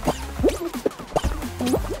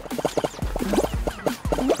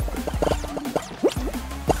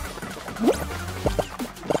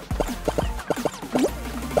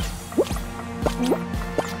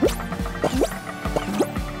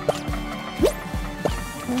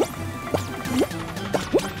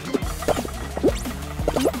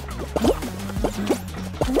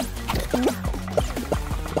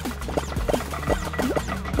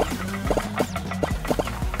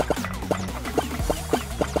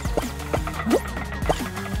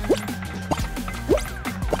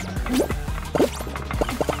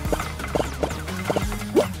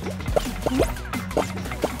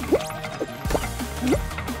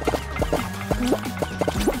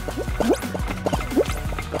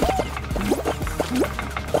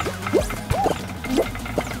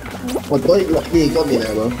 What boy got me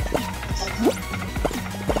there, bro.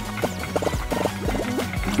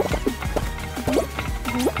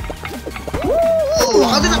 Oh,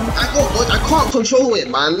 I can't control it,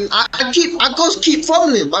 man. I just keep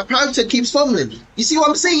fumbling. My character keeps fumbling. You see what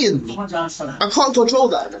I'm saying? I can't control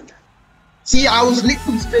that, man. See, I was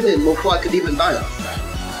literally spinning before I could even die.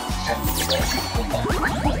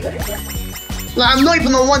 Like, I'm not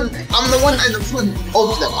even the one, I'm the one at the front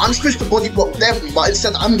of them. I'm supposed to body block them, but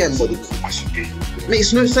instead I'm getting body blocked.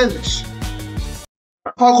 Makes no sense.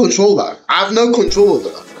 I can't control that. I have no control over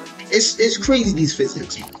that. It's crazy, these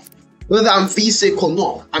physics. Whether I'm V-sick or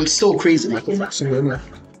not, I'm still crazy. I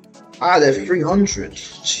had a 300.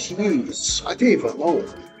 Jeez, I didn't even know.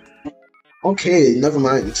 Okay, never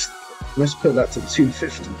mind. Let's put that to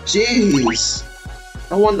 250. Jeez!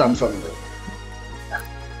 No wonder I'm fumbling.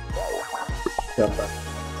 So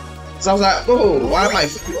I was like, oh, why am I?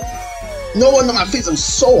 No wonder my feet are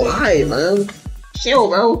so high, man. Chill,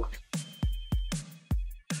 bro.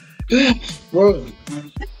 Bro.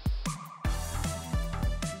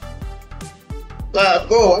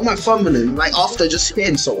 Bro, why am I fumbling? Like after just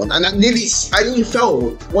hitting someone, and I nearly fell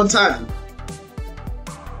one time.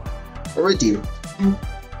 Already.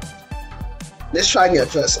 Let's try and get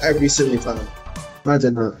first every single time.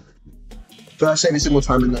 Imagine that. First every single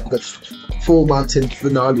time in the full mountain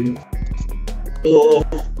finale. Or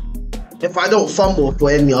if I don't fumble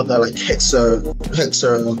for any other like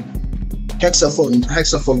hexaphone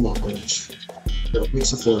language.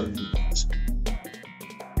 Hexaphone.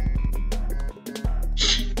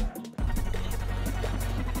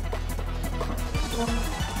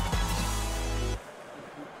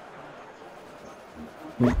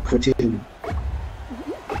 Continue.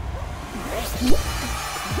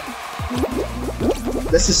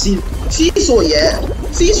 Let's just see. Seesaw, yeah.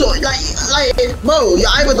 Seesaw, like, bro, you're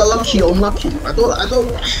either the lucky or unlucky. I don't.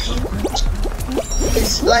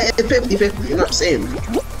 It's like 50-50, you know what I'm saying?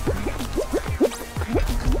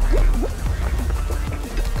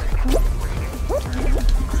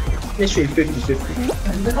 Literally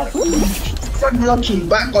 50-50. Front lucky,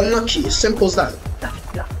 back unlucky. Simple as that.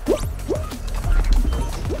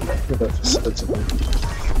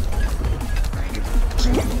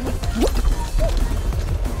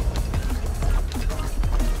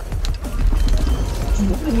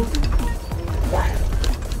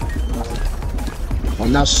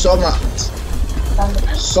 And now so much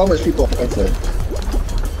people are playing.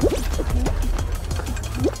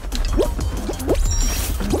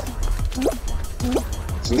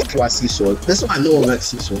 So that's why I see sword. This is why no one likes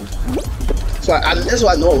seesaw. So that's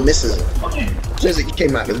why no one misses it. As soon as it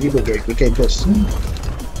came out, the people became pissed.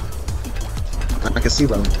 I can see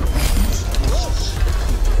that.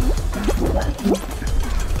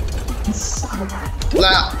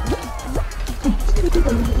 Like,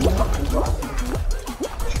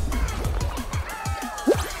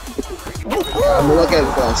 I'm not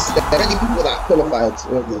getting first. There are many people that qualified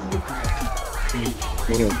already.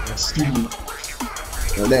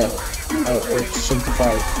 Oh, there. Oh,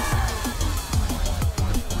 75.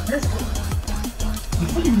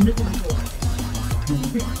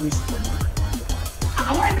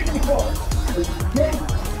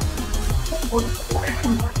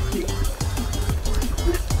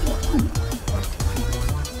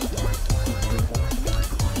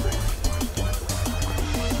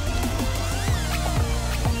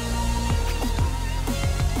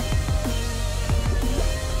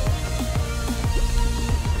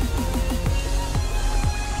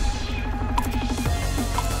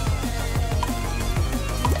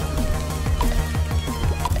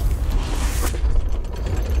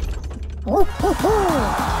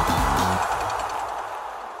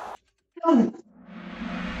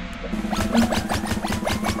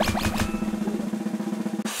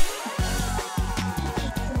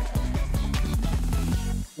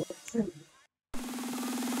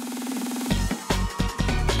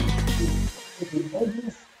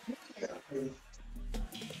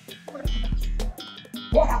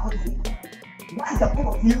 What happened? Why the fuck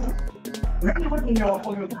of you? Everyone in your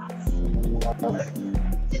phone.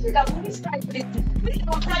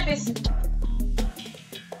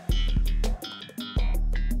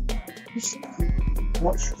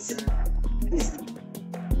 What?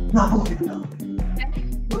 No.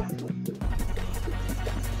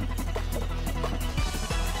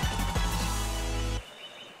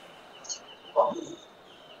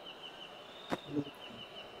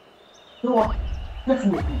 No,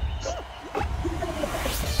 definitely.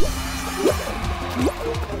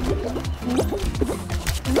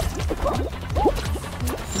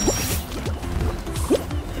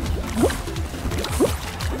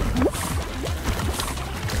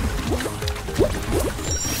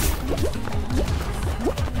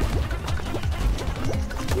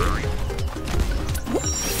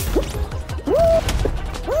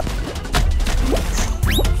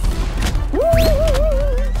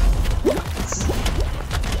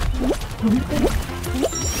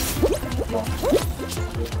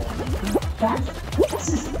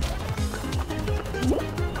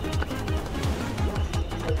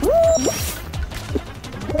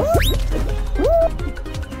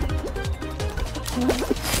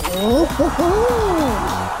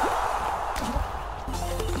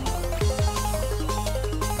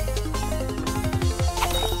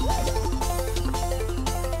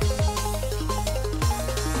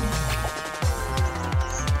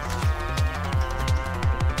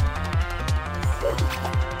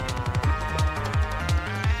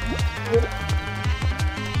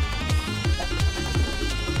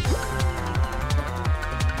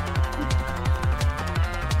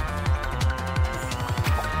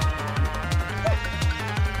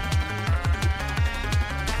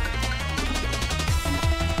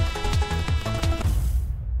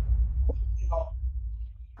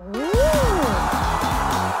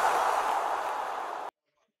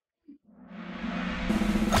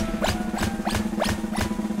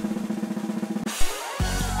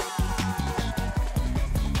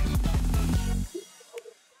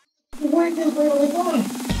 where is really going?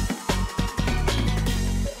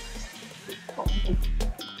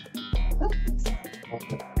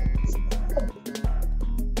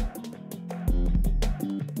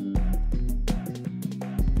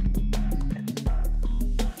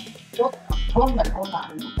 Hold on.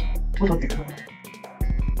 What are you doing?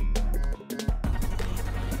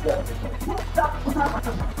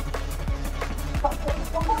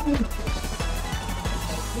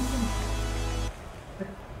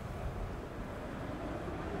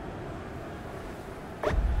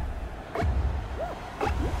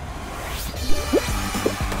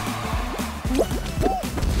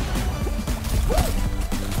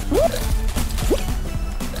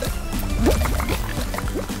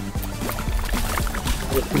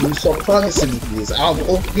 Can you stop focusing me, please? Out of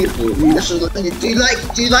all people, you should do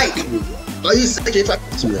you like me? Are you second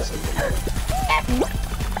fucking to me or something?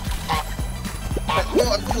 I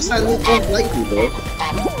don't understand who don't like me, bro.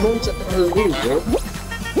 No one's ever heard of me, bro.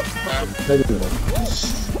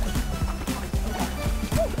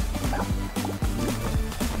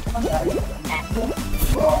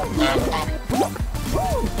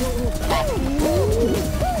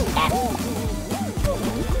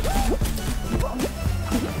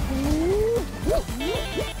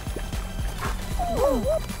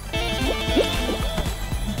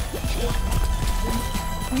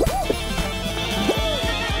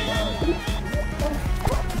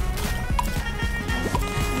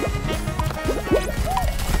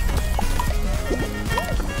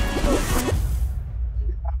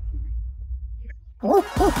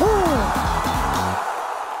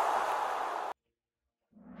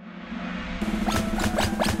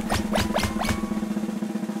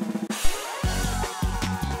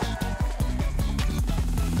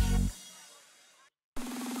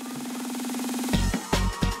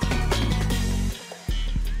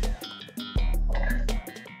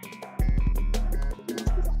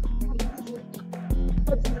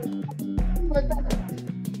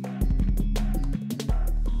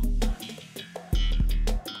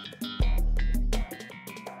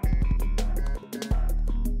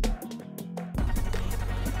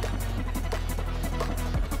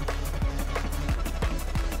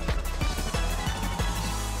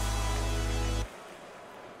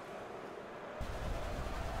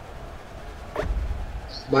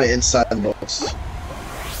 My inside box.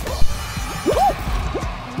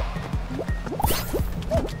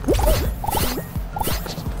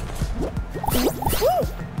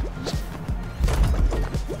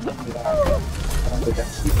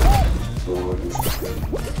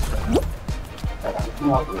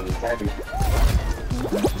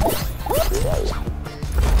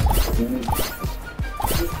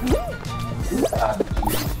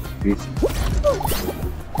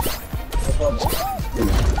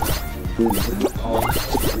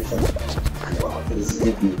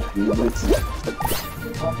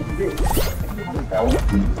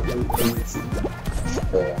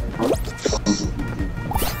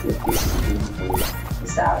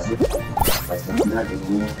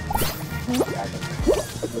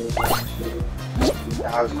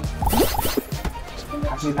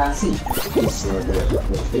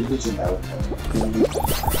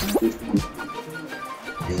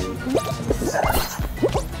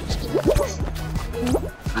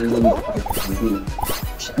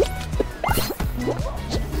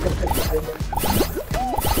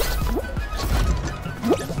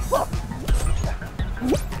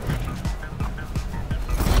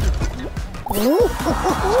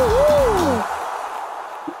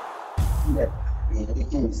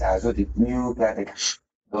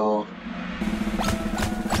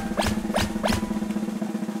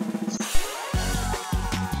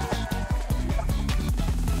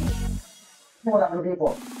 What are the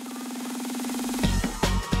people?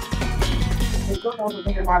 They don't want to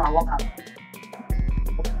think about our workout.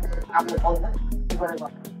 I'm the owner. Very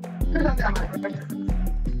well.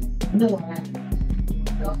 No, man.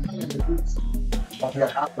 But we are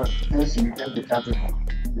after this, we can be counted for.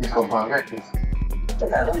 This is my records. So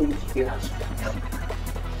I don't need to be honest.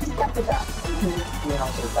 After that,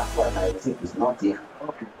 that's what I think is not there.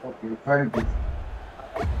 Okay, very good.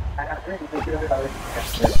 I have really good about it.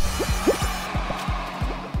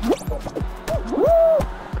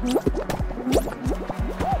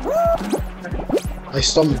 I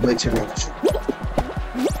stumbled way too much.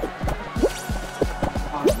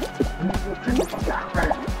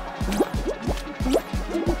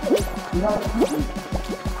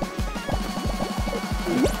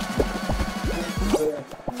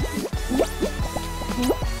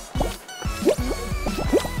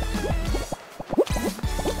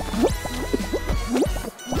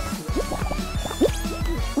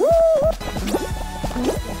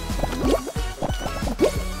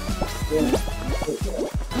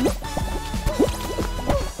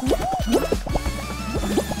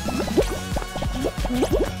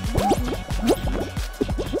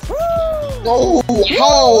 Oh,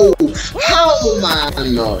 how,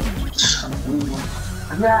 man? No.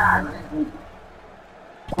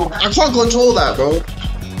 I can't control that, bro.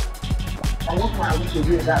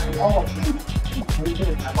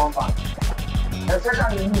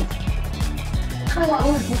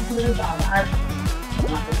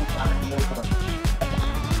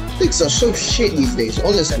 Things are so shit these days,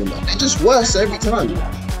 honestly, man. They're just worse every time.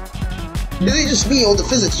 Is it just me or the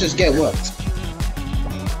physics just get worse?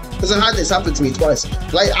 Because I've had this happen to me twice.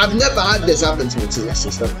 Like, I've never had this happen to me to this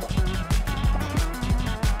extent.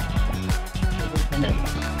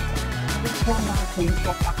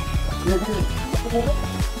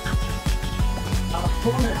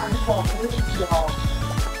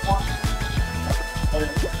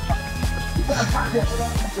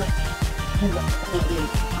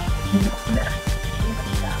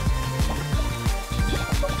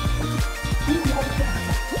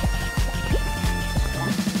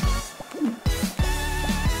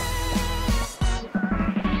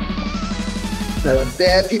 There are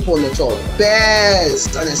bare people on the top, bears,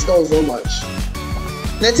 and it's not so much.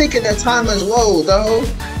 They're taking their time as well, though.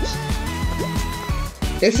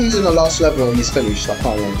 If he's in the last level and he's finished, I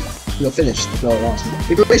can't remember. You're finished. No, last.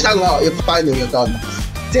 If you finish that lot, you're final, you're done.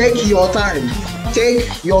 Take your time.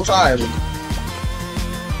 Take your time.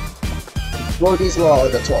 Roll these lot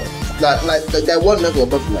at the top. Like they're one level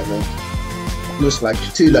above you, like that. Most like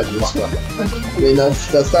 2 levels. But, you know,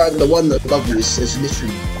 the one above you is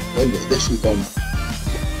literally gone.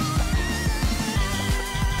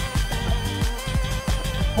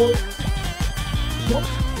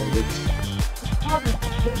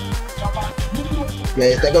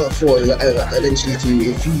 Yeah, they're gonna fall eventually too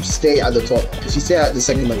if you stay at the top. If you stay at the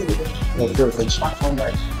second level, they'll fall eventually.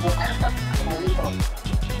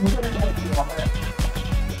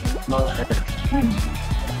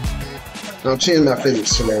 I'll change my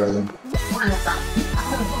physics to later then.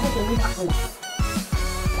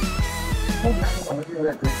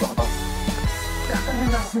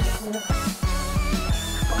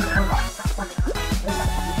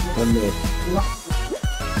 One minute.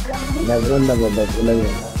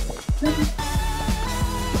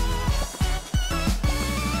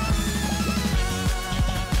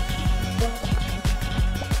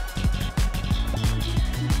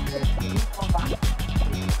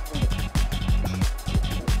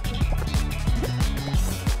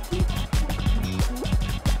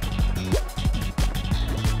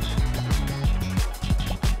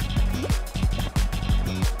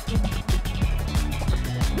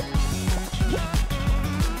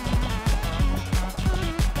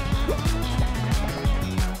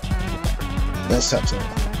 That's such a...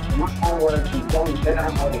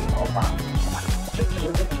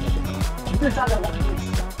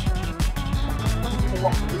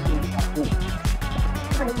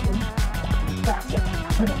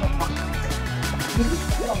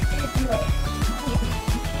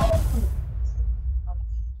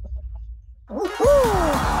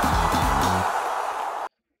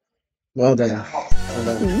 Well done. Well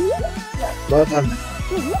done. Well done.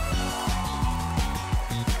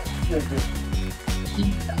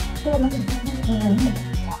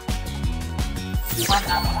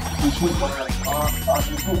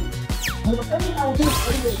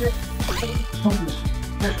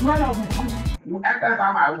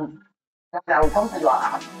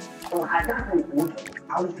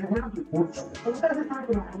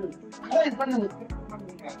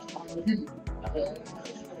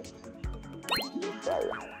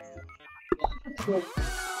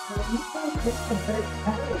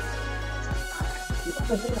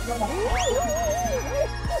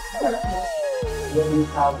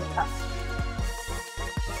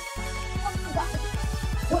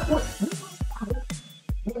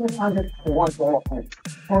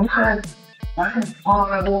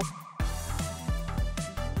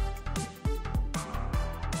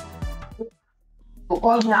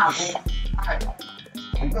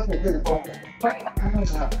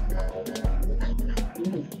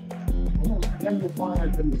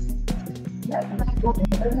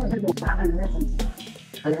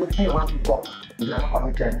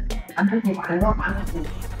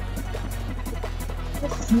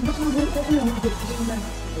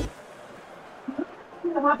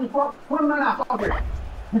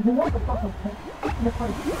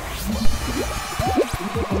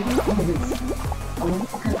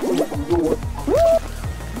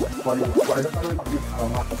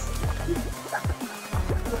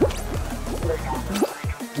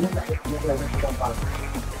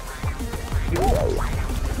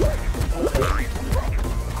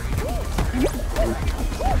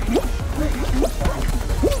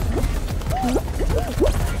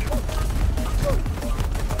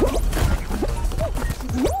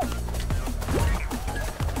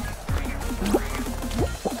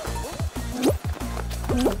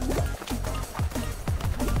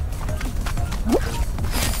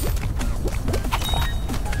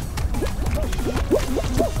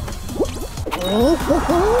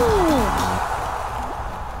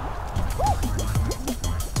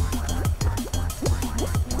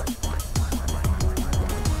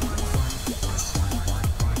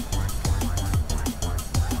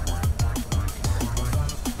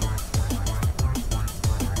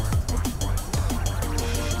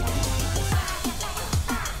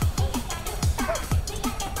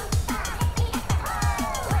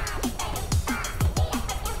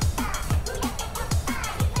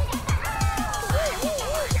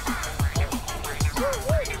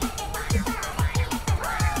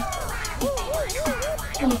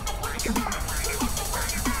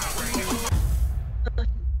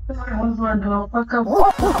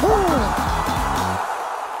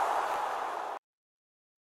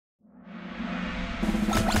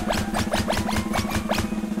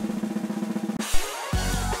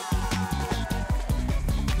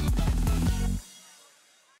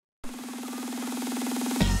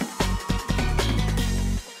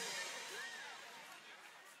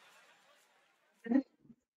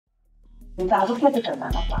 大家都开始等来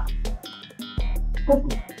了吧？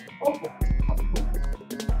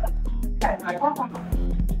在哪个方法？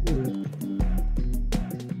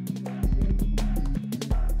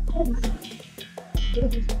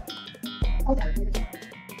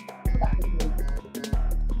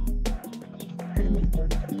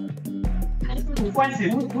没关系，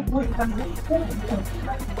我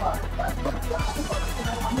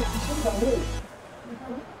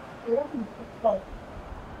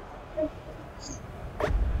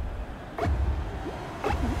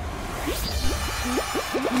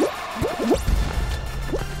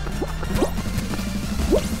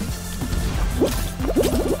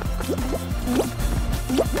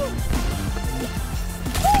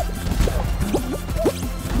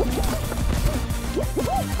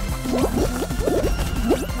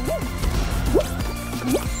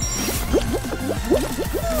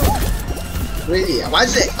Really? Why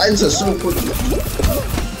is it enter so quickly?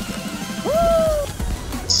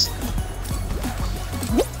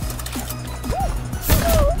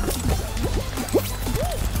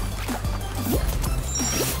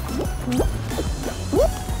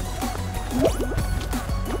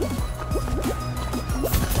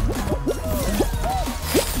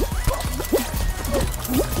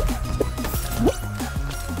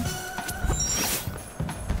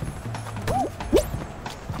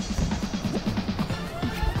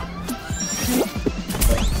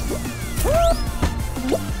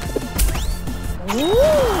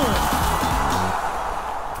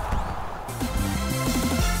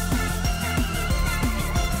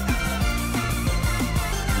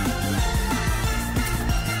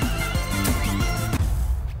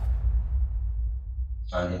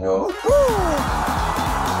 아니요.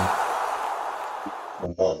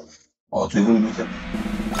 대부분이죠.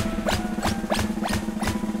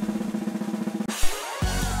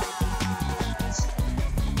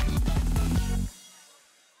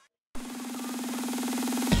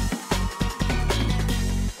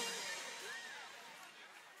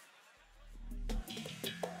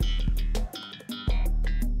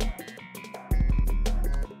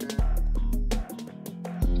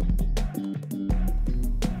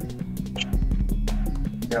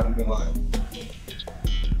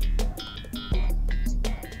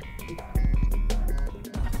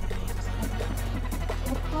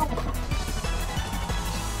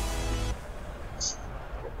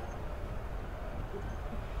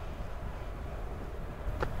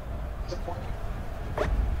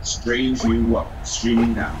 Strange new world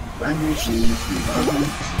streaming now. Brand new streams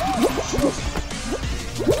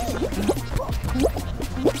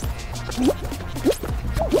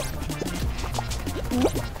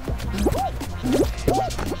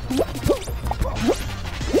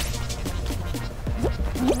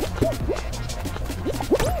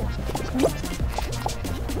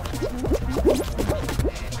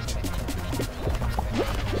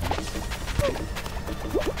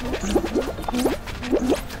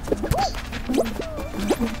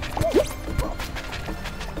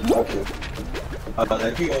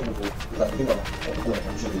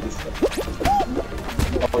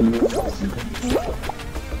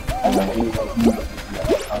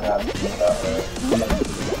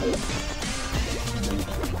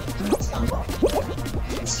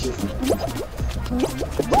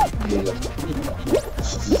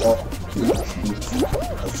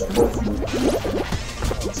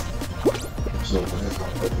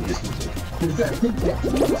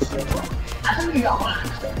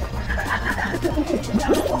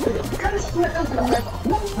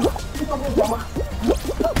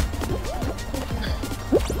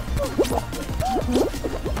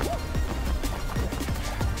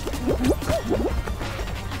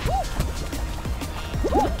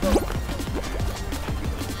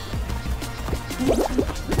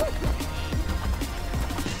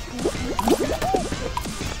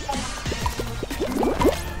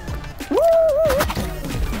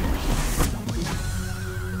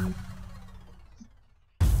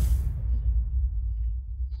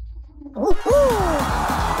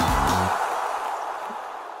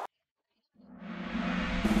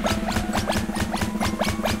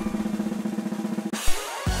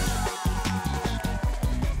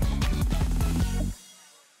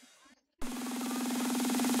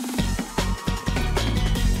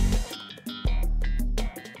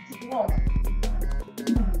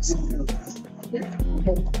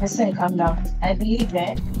I said, calm down. I believe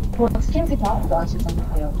that. But can't take out the answers on the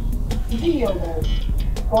field. You do your role.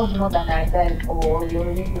 Cause more than I said, or you're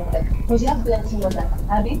really more than. Because you have plenty more than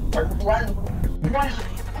Abby. One.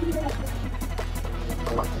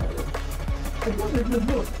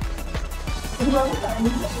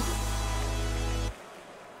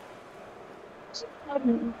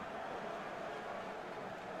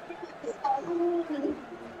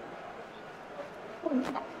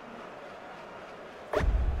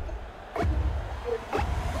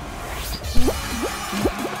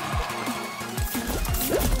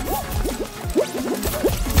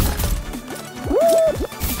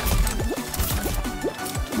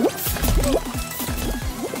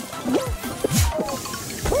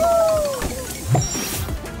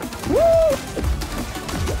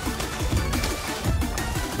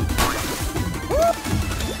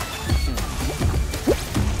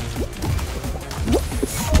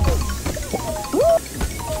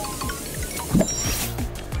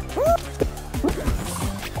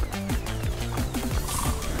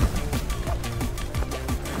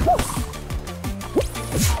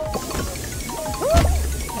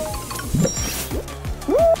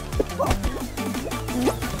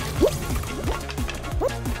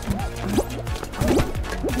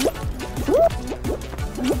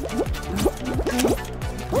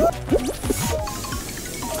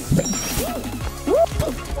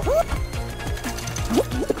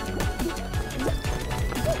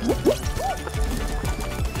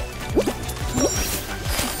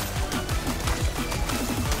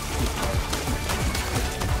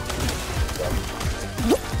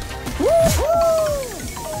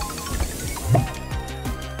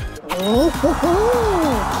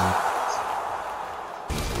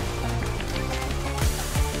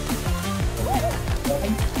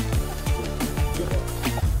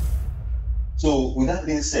 So, with that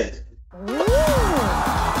being said,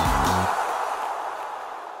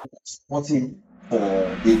 what's in for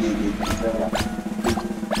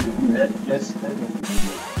let's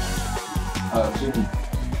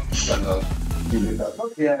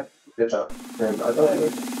yeah, better.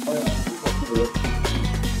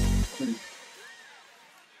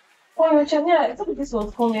 Oh, Richard, yeah, I thought this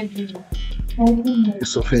was comedy.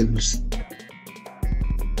 It's so famous.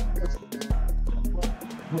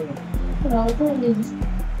 No, I don't need this.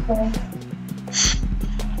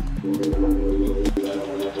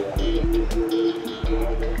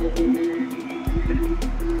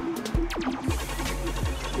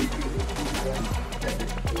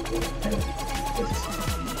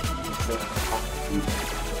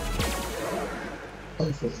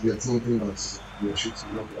 We are thinking us, we are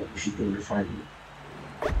shooting up and shooting refining.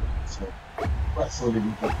 So, that's all the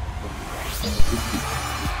people.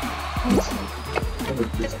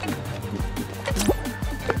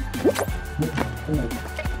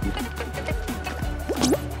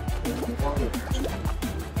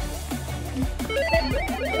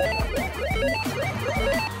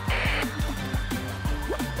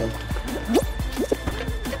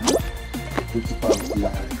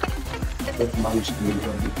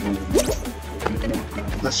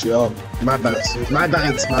 That's your my bad. My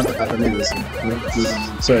bad. I mean, listen.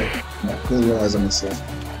 Sorry. I didn't realize I myself.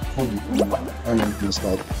 I'm not gonna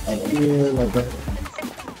stop. Yeah, my bad.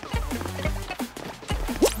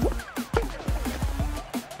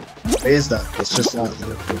 Where is that? It's just out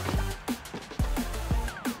there.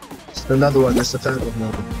 It's another one. That's the third one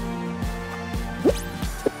now.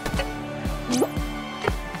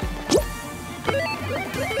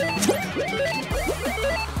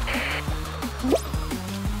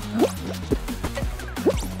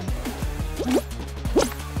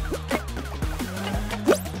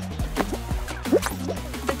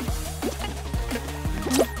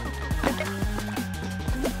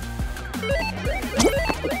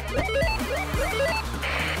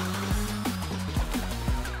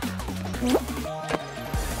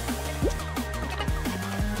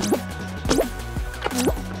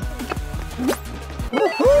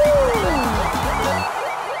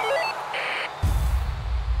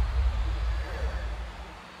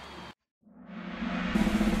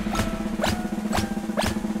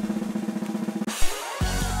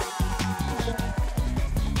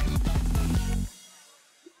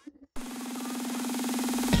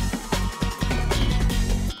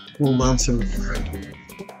 Cool mountain.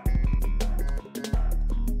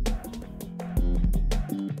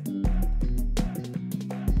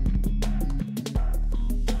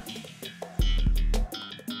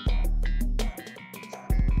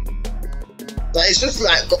 Like it's just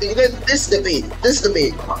like this debate.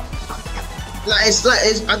 Like it's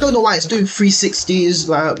I don't know why it's doing 360s.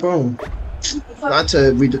 Like bro, I had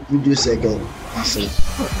to reduce it again. So,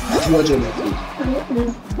 200.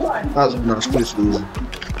 That was a nice place to use.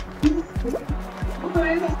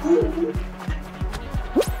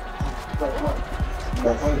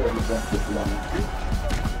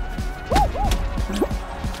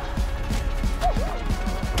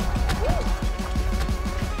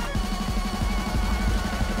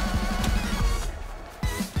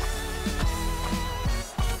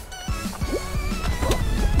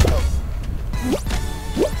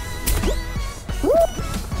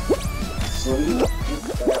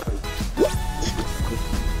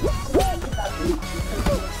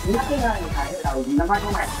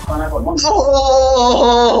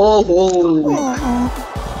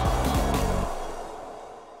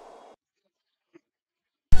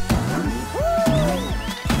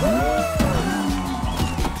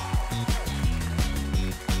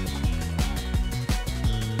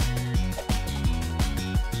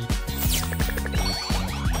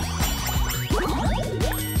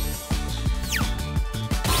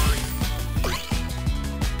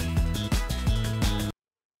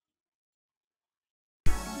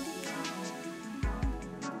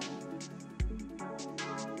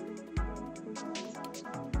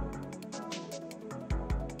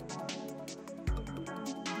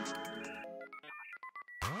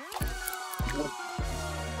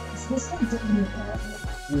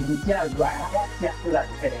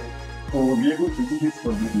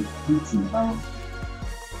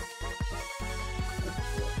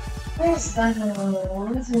 Yes, I know.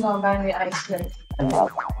 This is going to buy me ice cream.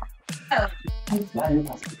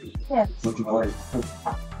 Yes. Don't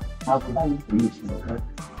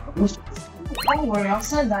worry, I'll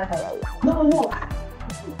send that. No.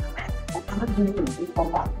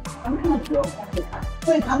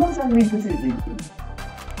 Wait, I'm not going to read this.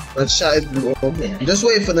 Let's shout it. I'm just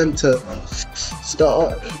waiting for them to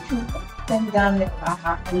start up. Then down there.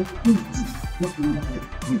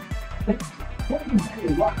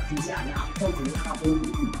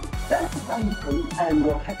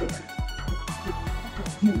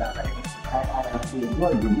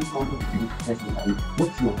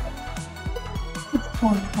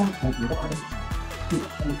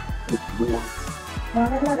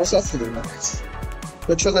 What's up to them?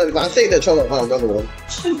 They're trying to, I think they're trying to find another one.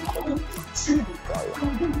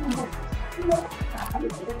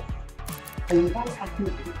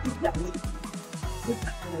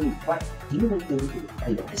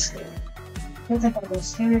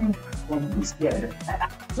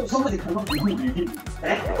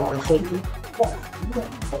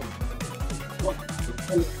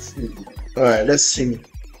 Alright, let's see.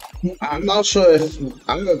 I'm not sure if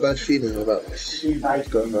I have a bad feeling about this. They're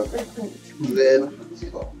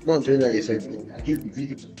not doing anything.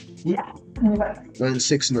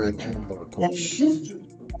 969.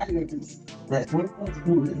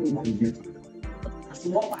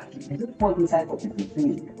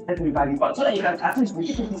 Everybody, but so that you can at least put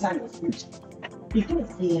it inside your fridge. If you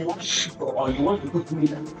or you want to put it,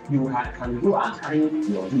 you can go and carry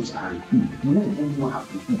your juice and eat. You don't have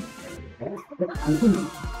to eat.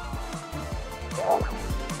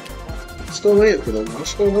 Still waiting for them.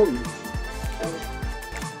 What's going on?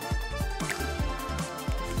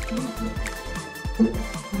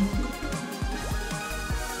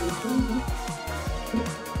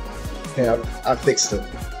 Okay, I fixed it.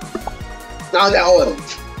 Now they're on.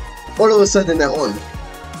 All of a sudden they're on.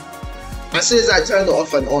 As soon as I turn it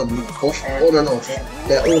off and on and off,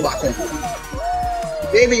 they're all back on.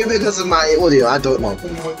 Maybe because of my audio, I don't know.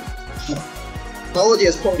 My audio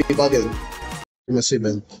is probably bugging. I'm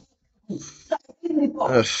assuming.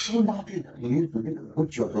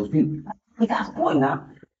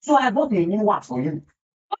 So I bought a new one for you.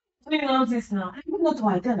 What do you notice now? I'm not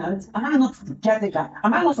my tenant. Am I not the caretaker?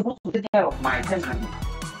 Am I not supposed to take care of my tenant?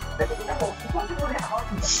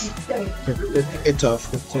 It's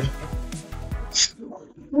tough.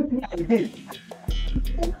 This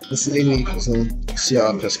is Amy from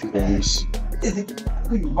Seattle Pesky Games. It's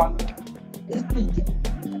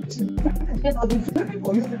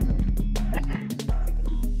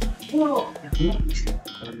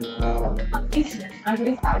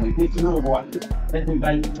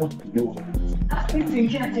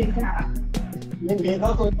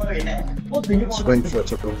going for a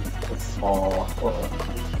total.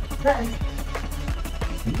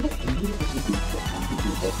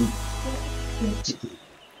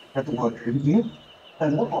 Là tụ hội đứng dưới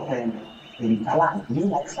tên nó có thêm thì cả làng dưới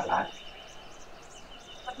lại cả lại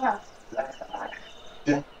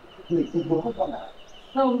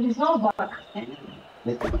No, it's not bad.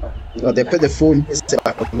 Oh, they put the phone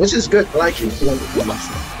back on, which is good. I like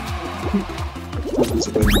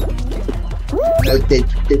it.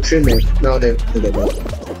 They trim it. Now they put it up.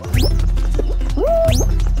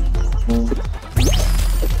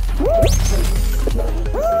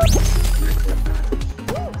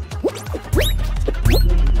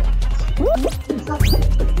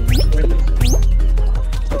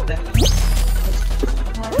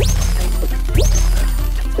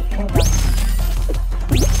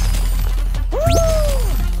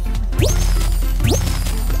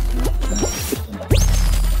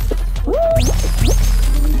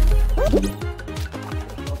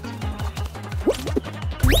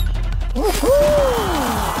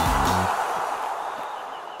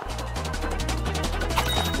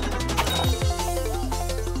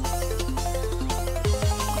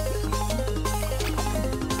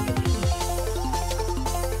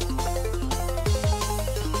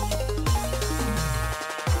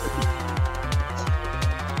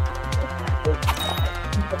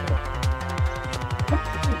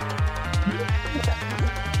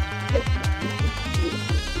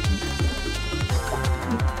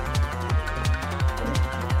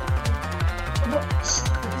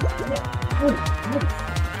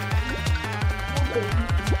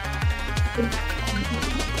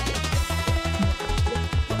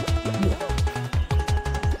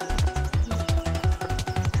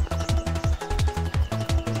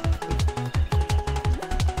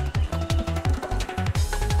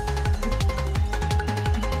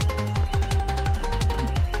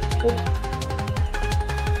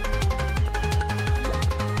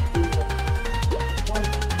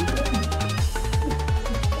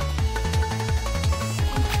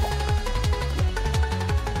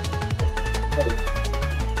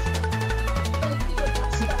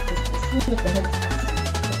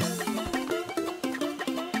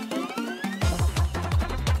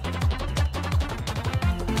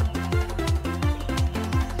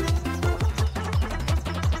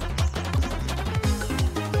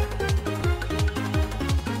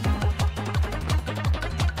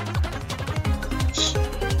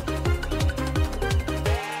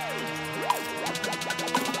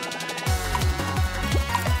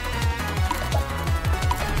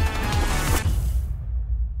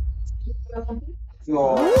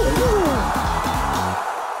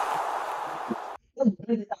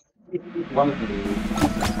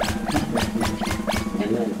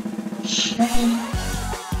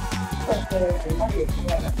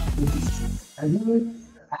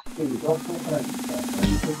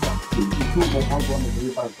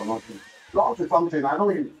 Lots of something, I know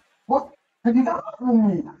you. What? If you can't fool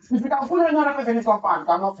me, if you can fool another person, this one fine,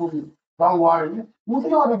 cannot fool you. Don't worry. You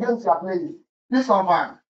see all the games you are playing. This one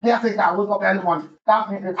fine. Yes, I can wake up anyone. That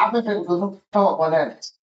means after people to talk about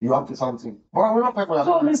that. You have to something. But we're not pay for that.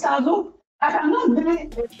 So, Mr. Azu, I cannot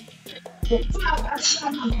believe it.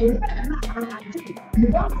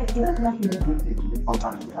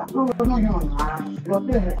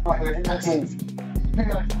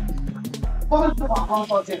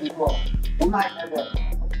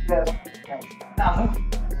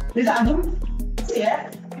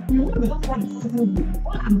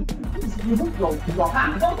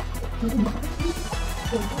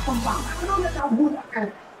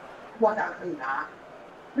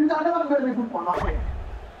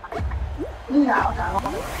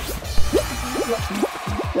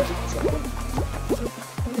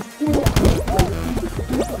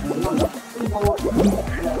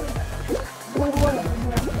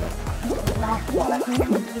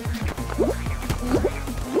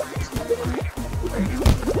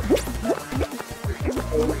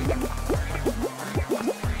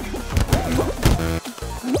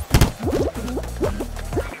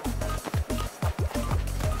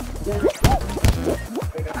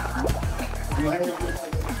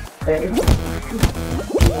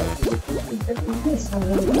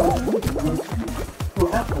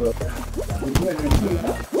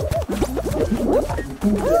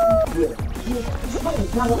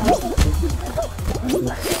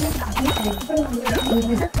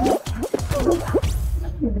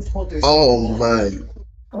 Oh man.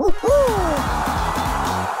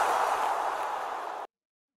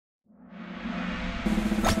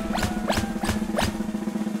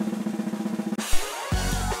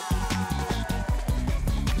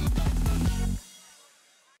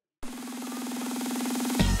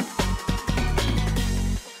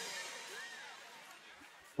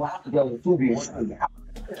 Wow, yo, tú bien.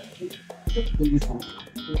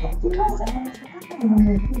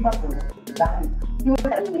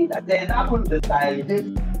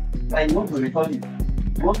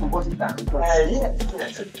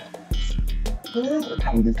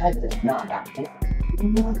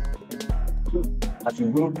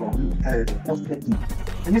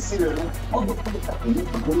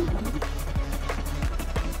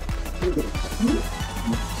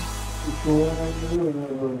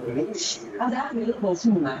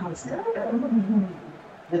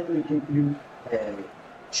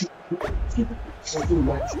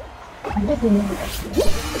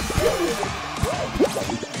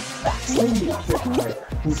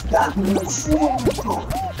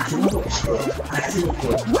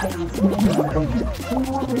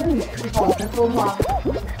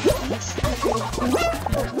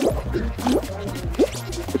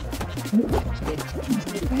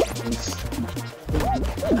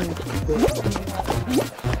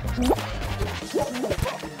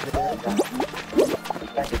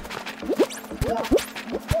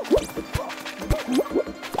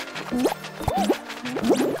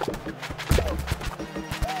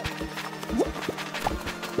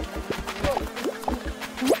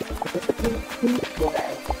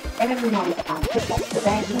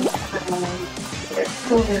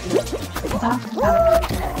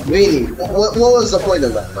 Really? What was the point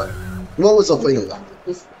of that, man? What was the point of that?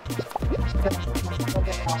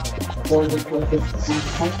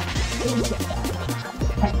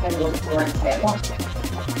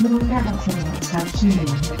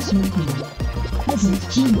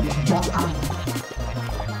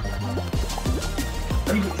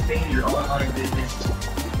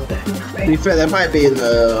 To be fair, there might be in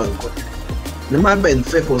there might be in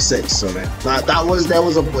 5th or 6th, so there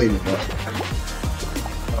was a point.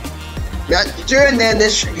 Yeah, during the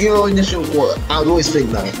initial war, I would always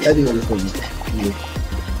think that anyone is going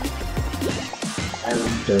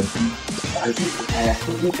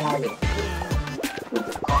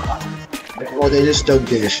or they just don't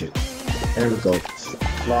give a shit. There we go.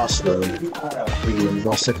 Last we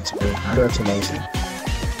lost second to me. That's amazing.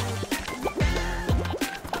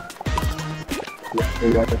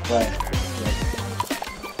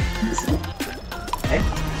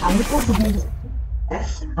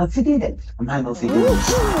 I'm feeding it. I'm not feeding it.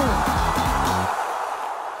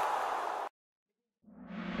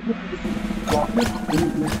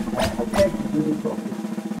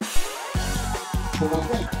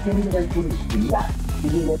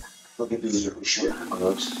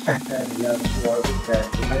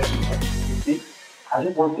 I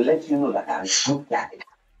just want to let you know that I'm good at it.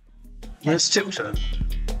 Where's Tipton?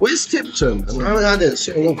 Where's Tipton? I haven't had it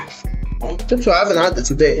so long. Tipton, I haven't had it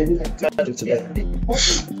today.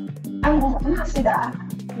 I'm not say that.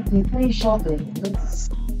 We play shortly.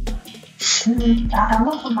 I'm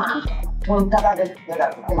not a man. Well, that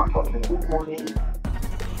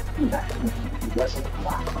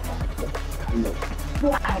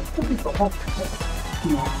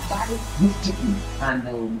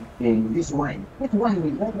and this wine. This wine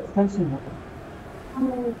is very expensive.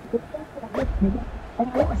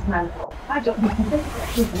 I don't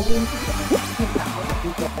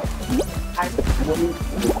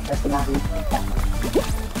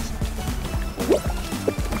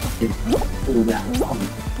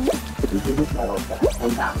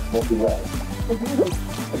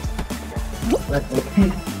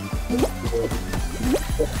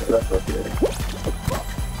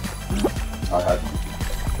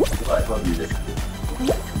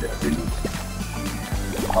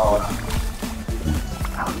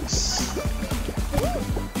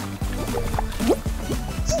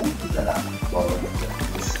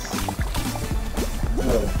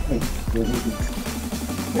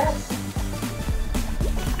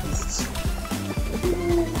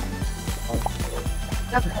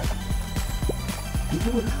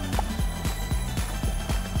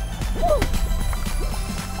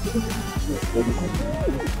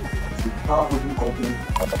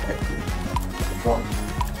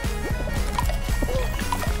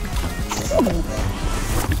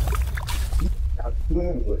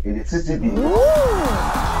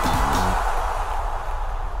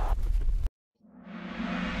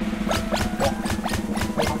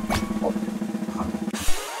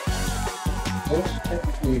So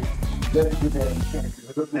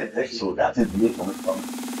that is the from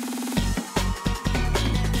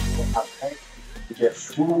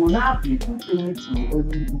yes, we will not be putting to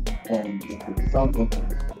something.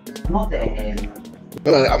 Not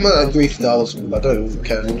I'm gonna agree for those, but I don't even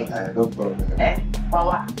care. no problem.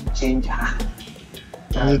 Power change.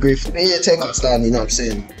 I'm agree for me. Take out stand, you know what I'm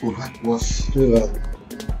saying?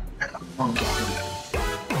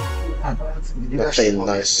 Not playing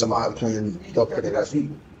nice, I'm playing dog pretty nice.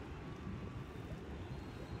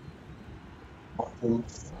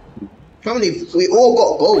 How many? We all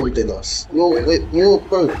got gold in us. We all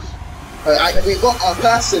broke. We got a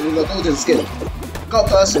person with a golden skin. Got a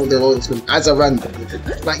person with a golden skin as a random.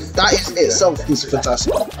 Like, that is itself is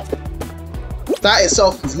fantastic. That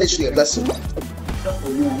itself is literally a blessing.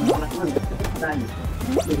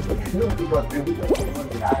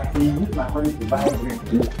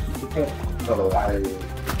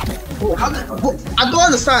 I don't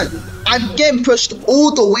understand. I'm getting pushed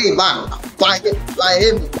all the way back by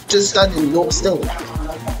him just standing not still.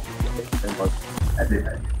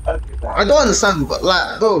 I don't understand, but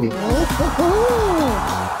like, bro.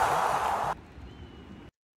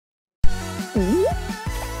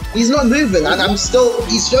 He's not moving, and I'm still.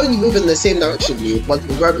 He's only moving in the same direction you, but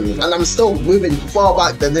grabbing me, and I'm still moving far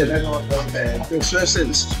back than him. Makes no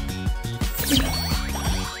sense.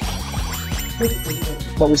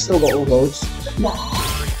 But we still got all those.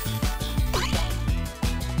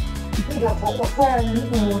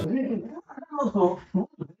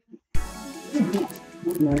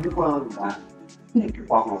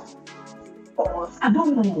 I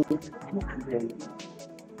don't know.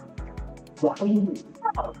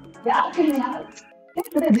 Yeah, okay, yeah.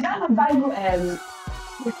 Did I buy you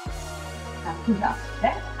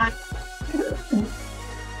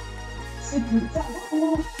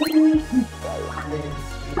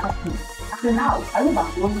now, I will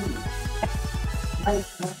back one.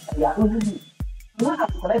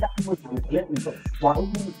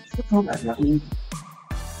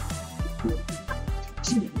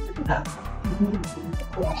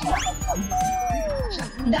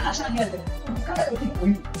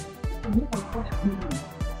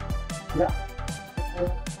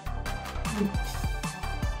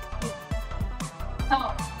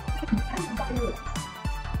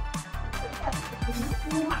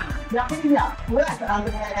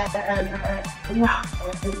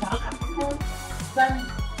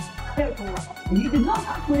 You did not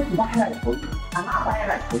have to buy that for you. I'm not buying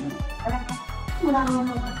that for you.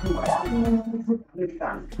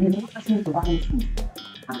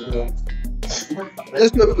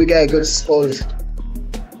 Let's hope we get a good spawn.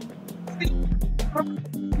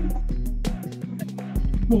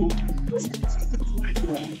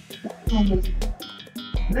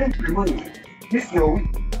 This your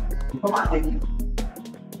week. Come on, take it.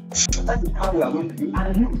 That's how we are going to do.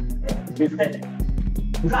 And you, instead,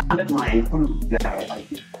 you can't let my food.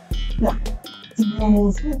 Yeah.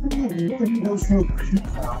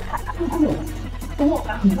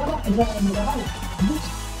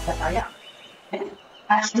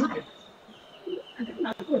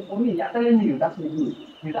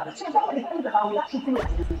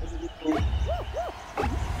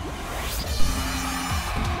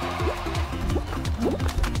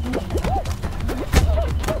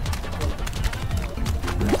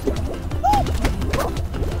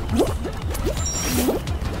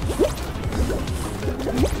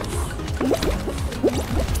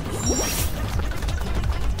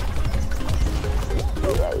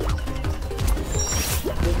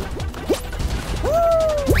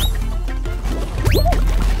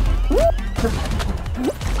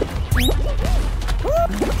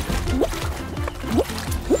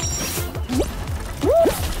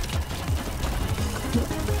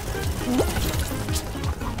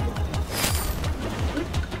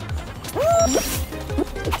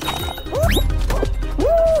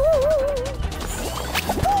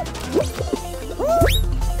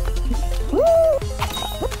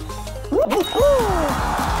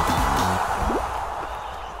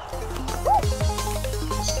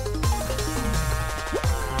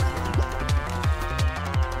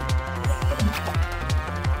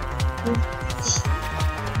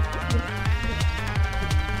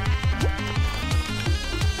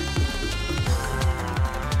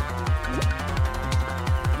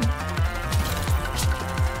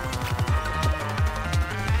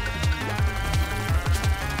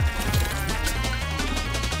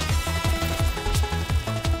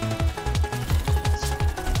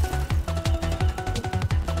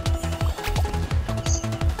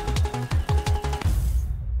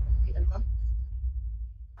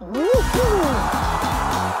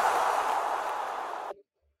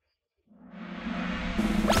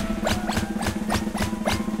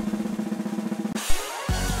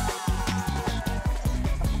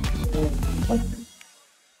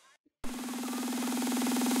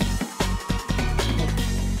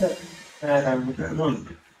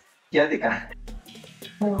 Yeah, they can.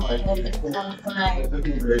 I'm fine.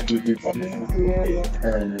 Looking very good.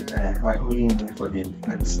 My only name for them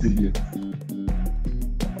and studio.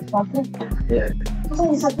 Yeah.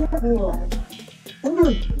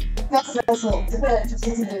 That's it. Just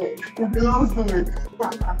do it. It belongs to it.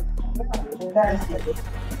 That's it.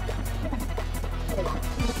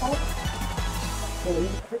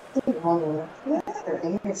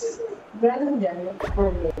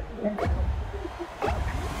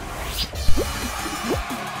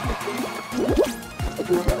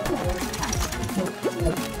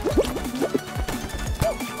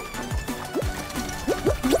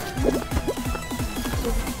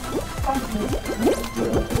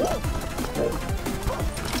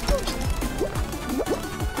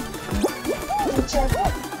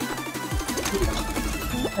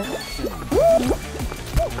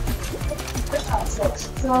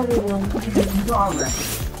 Sorry, it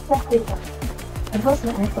was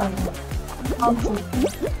my iPhone.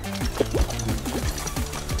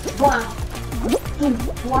 One, two,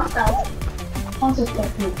 1,000. How to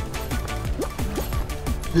stop you?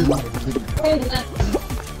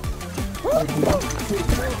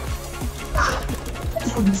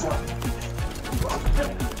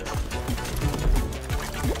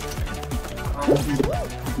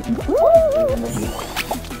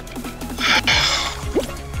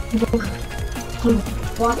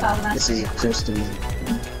 This is close to me.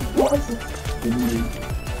 What was it?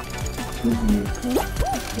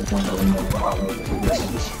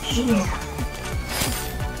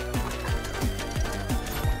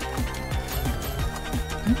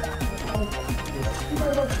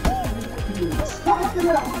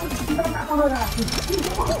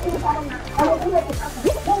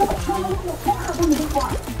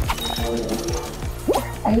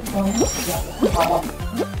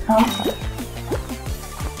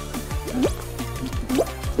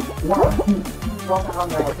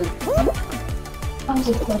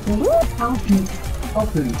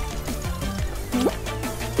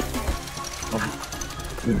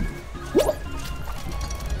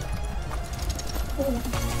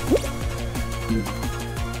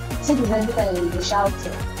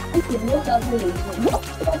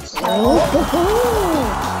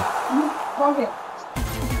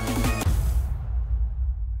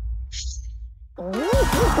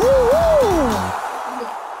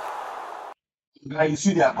 You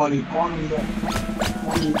see they are calling.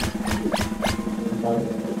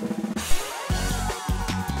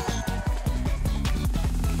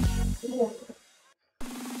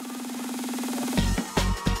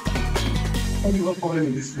 And you were calling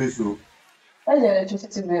in this place, so.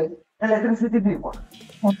 Electricity bill. Electricity bill. What?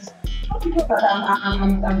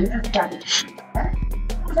 I'm the guy.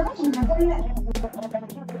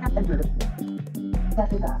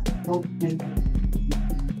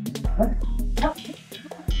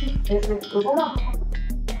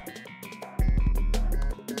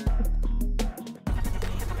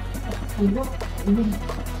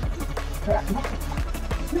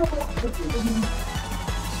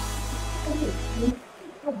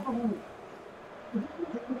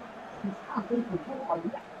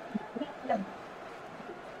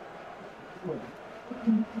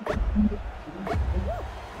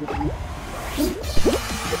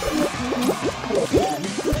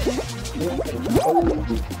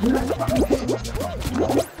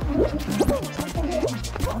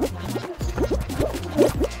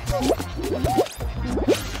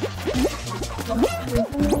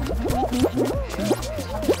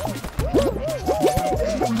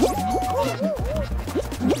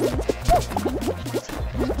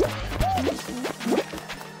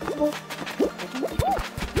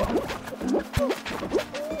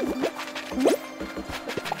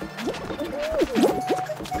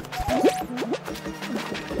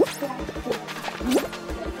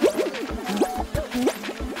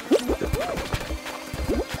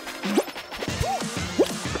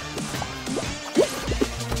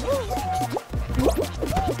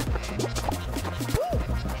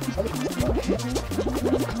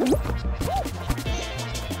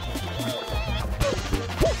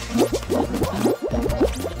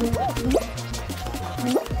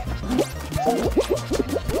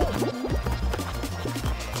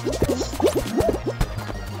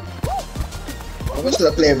 I wish they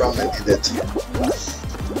were playing around like they did.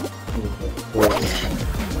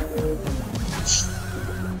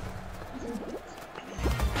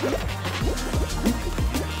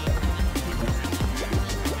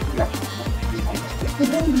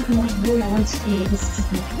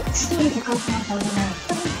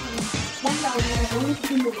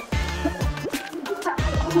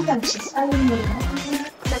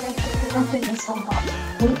 nothing is so hard.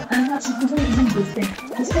 I'm not using this thing.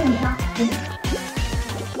 This thing you have to.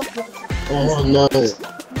 Oh no.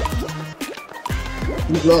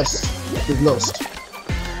 We've lost. We've lost.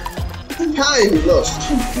 Hi, we've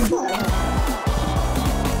lost.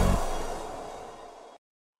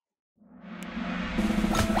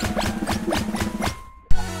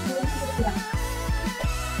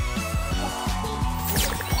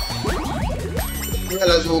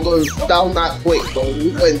 Let's all go down that quick, bro. We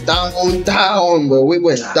went down, bro. We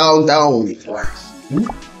went down. No.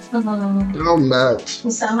 Down, man.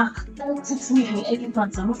 Usama, don't teach me any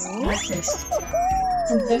plans. I'm not interested.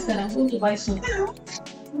 Since then, I'm going to buy soon.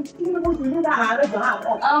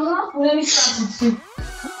 I'm not really starting to.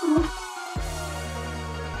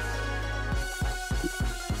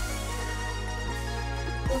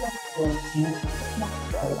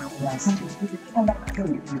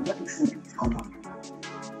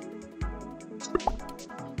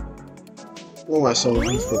 Oh, I saw a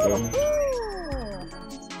reef with them.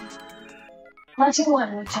 What do you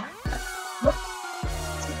want, Richard?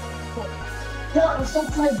 No,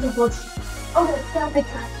 stop trying to go. Oh, the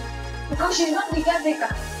caretaker. Because she's not the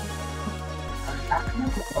caretaker.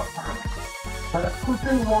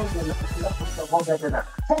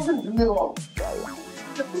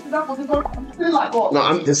 No,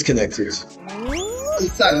 I'm disconnected. In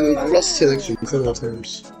fact, I've lost connection several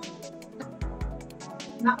times.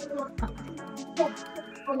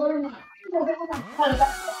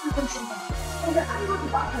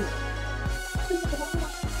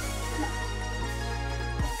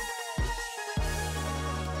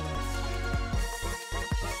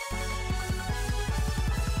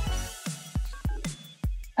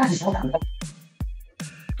 That's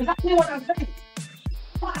exactly what I'm saying.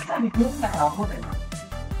 What I can't be doing now,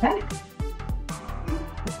 hey?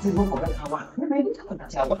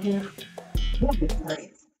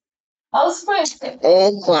 I was first.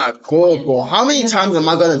 Oh my god, bro. How many times am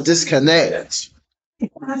I gonna disconnect?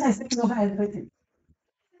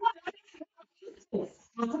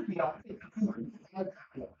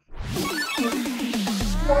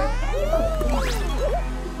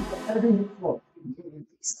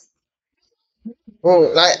 Oh,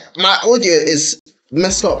 like my audio is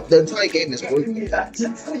messed up. The entire game is broken.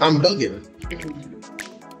 I'm bugging.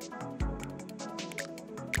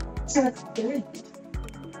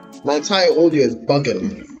 My entire audio is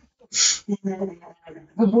bugging.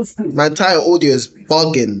 My entire audio is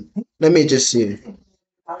bugging. Let me just see.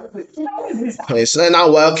 Okay, so they're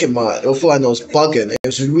not working, but all I know is bugging.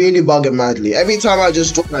 It's really bugging madly. Every time I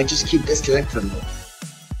just drop, I just keep disconnecting.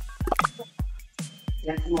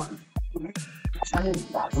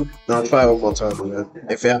 Now I'll try one more time, man.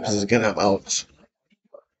 If it happens again, I'm out.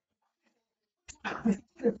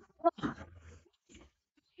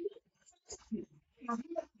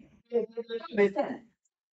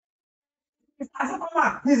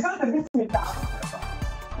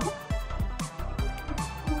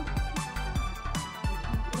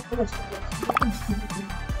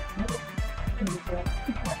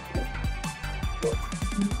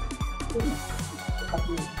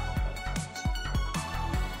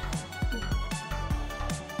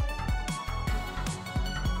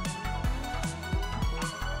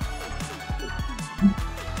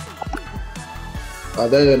 I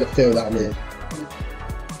don't know the feel that man.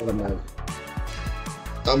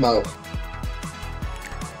 I'm out.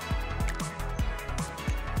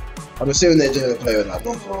 I'm assuming they're doing a play with that.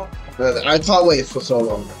 But I can't wait for so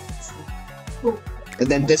long. And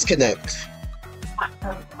then disconnect.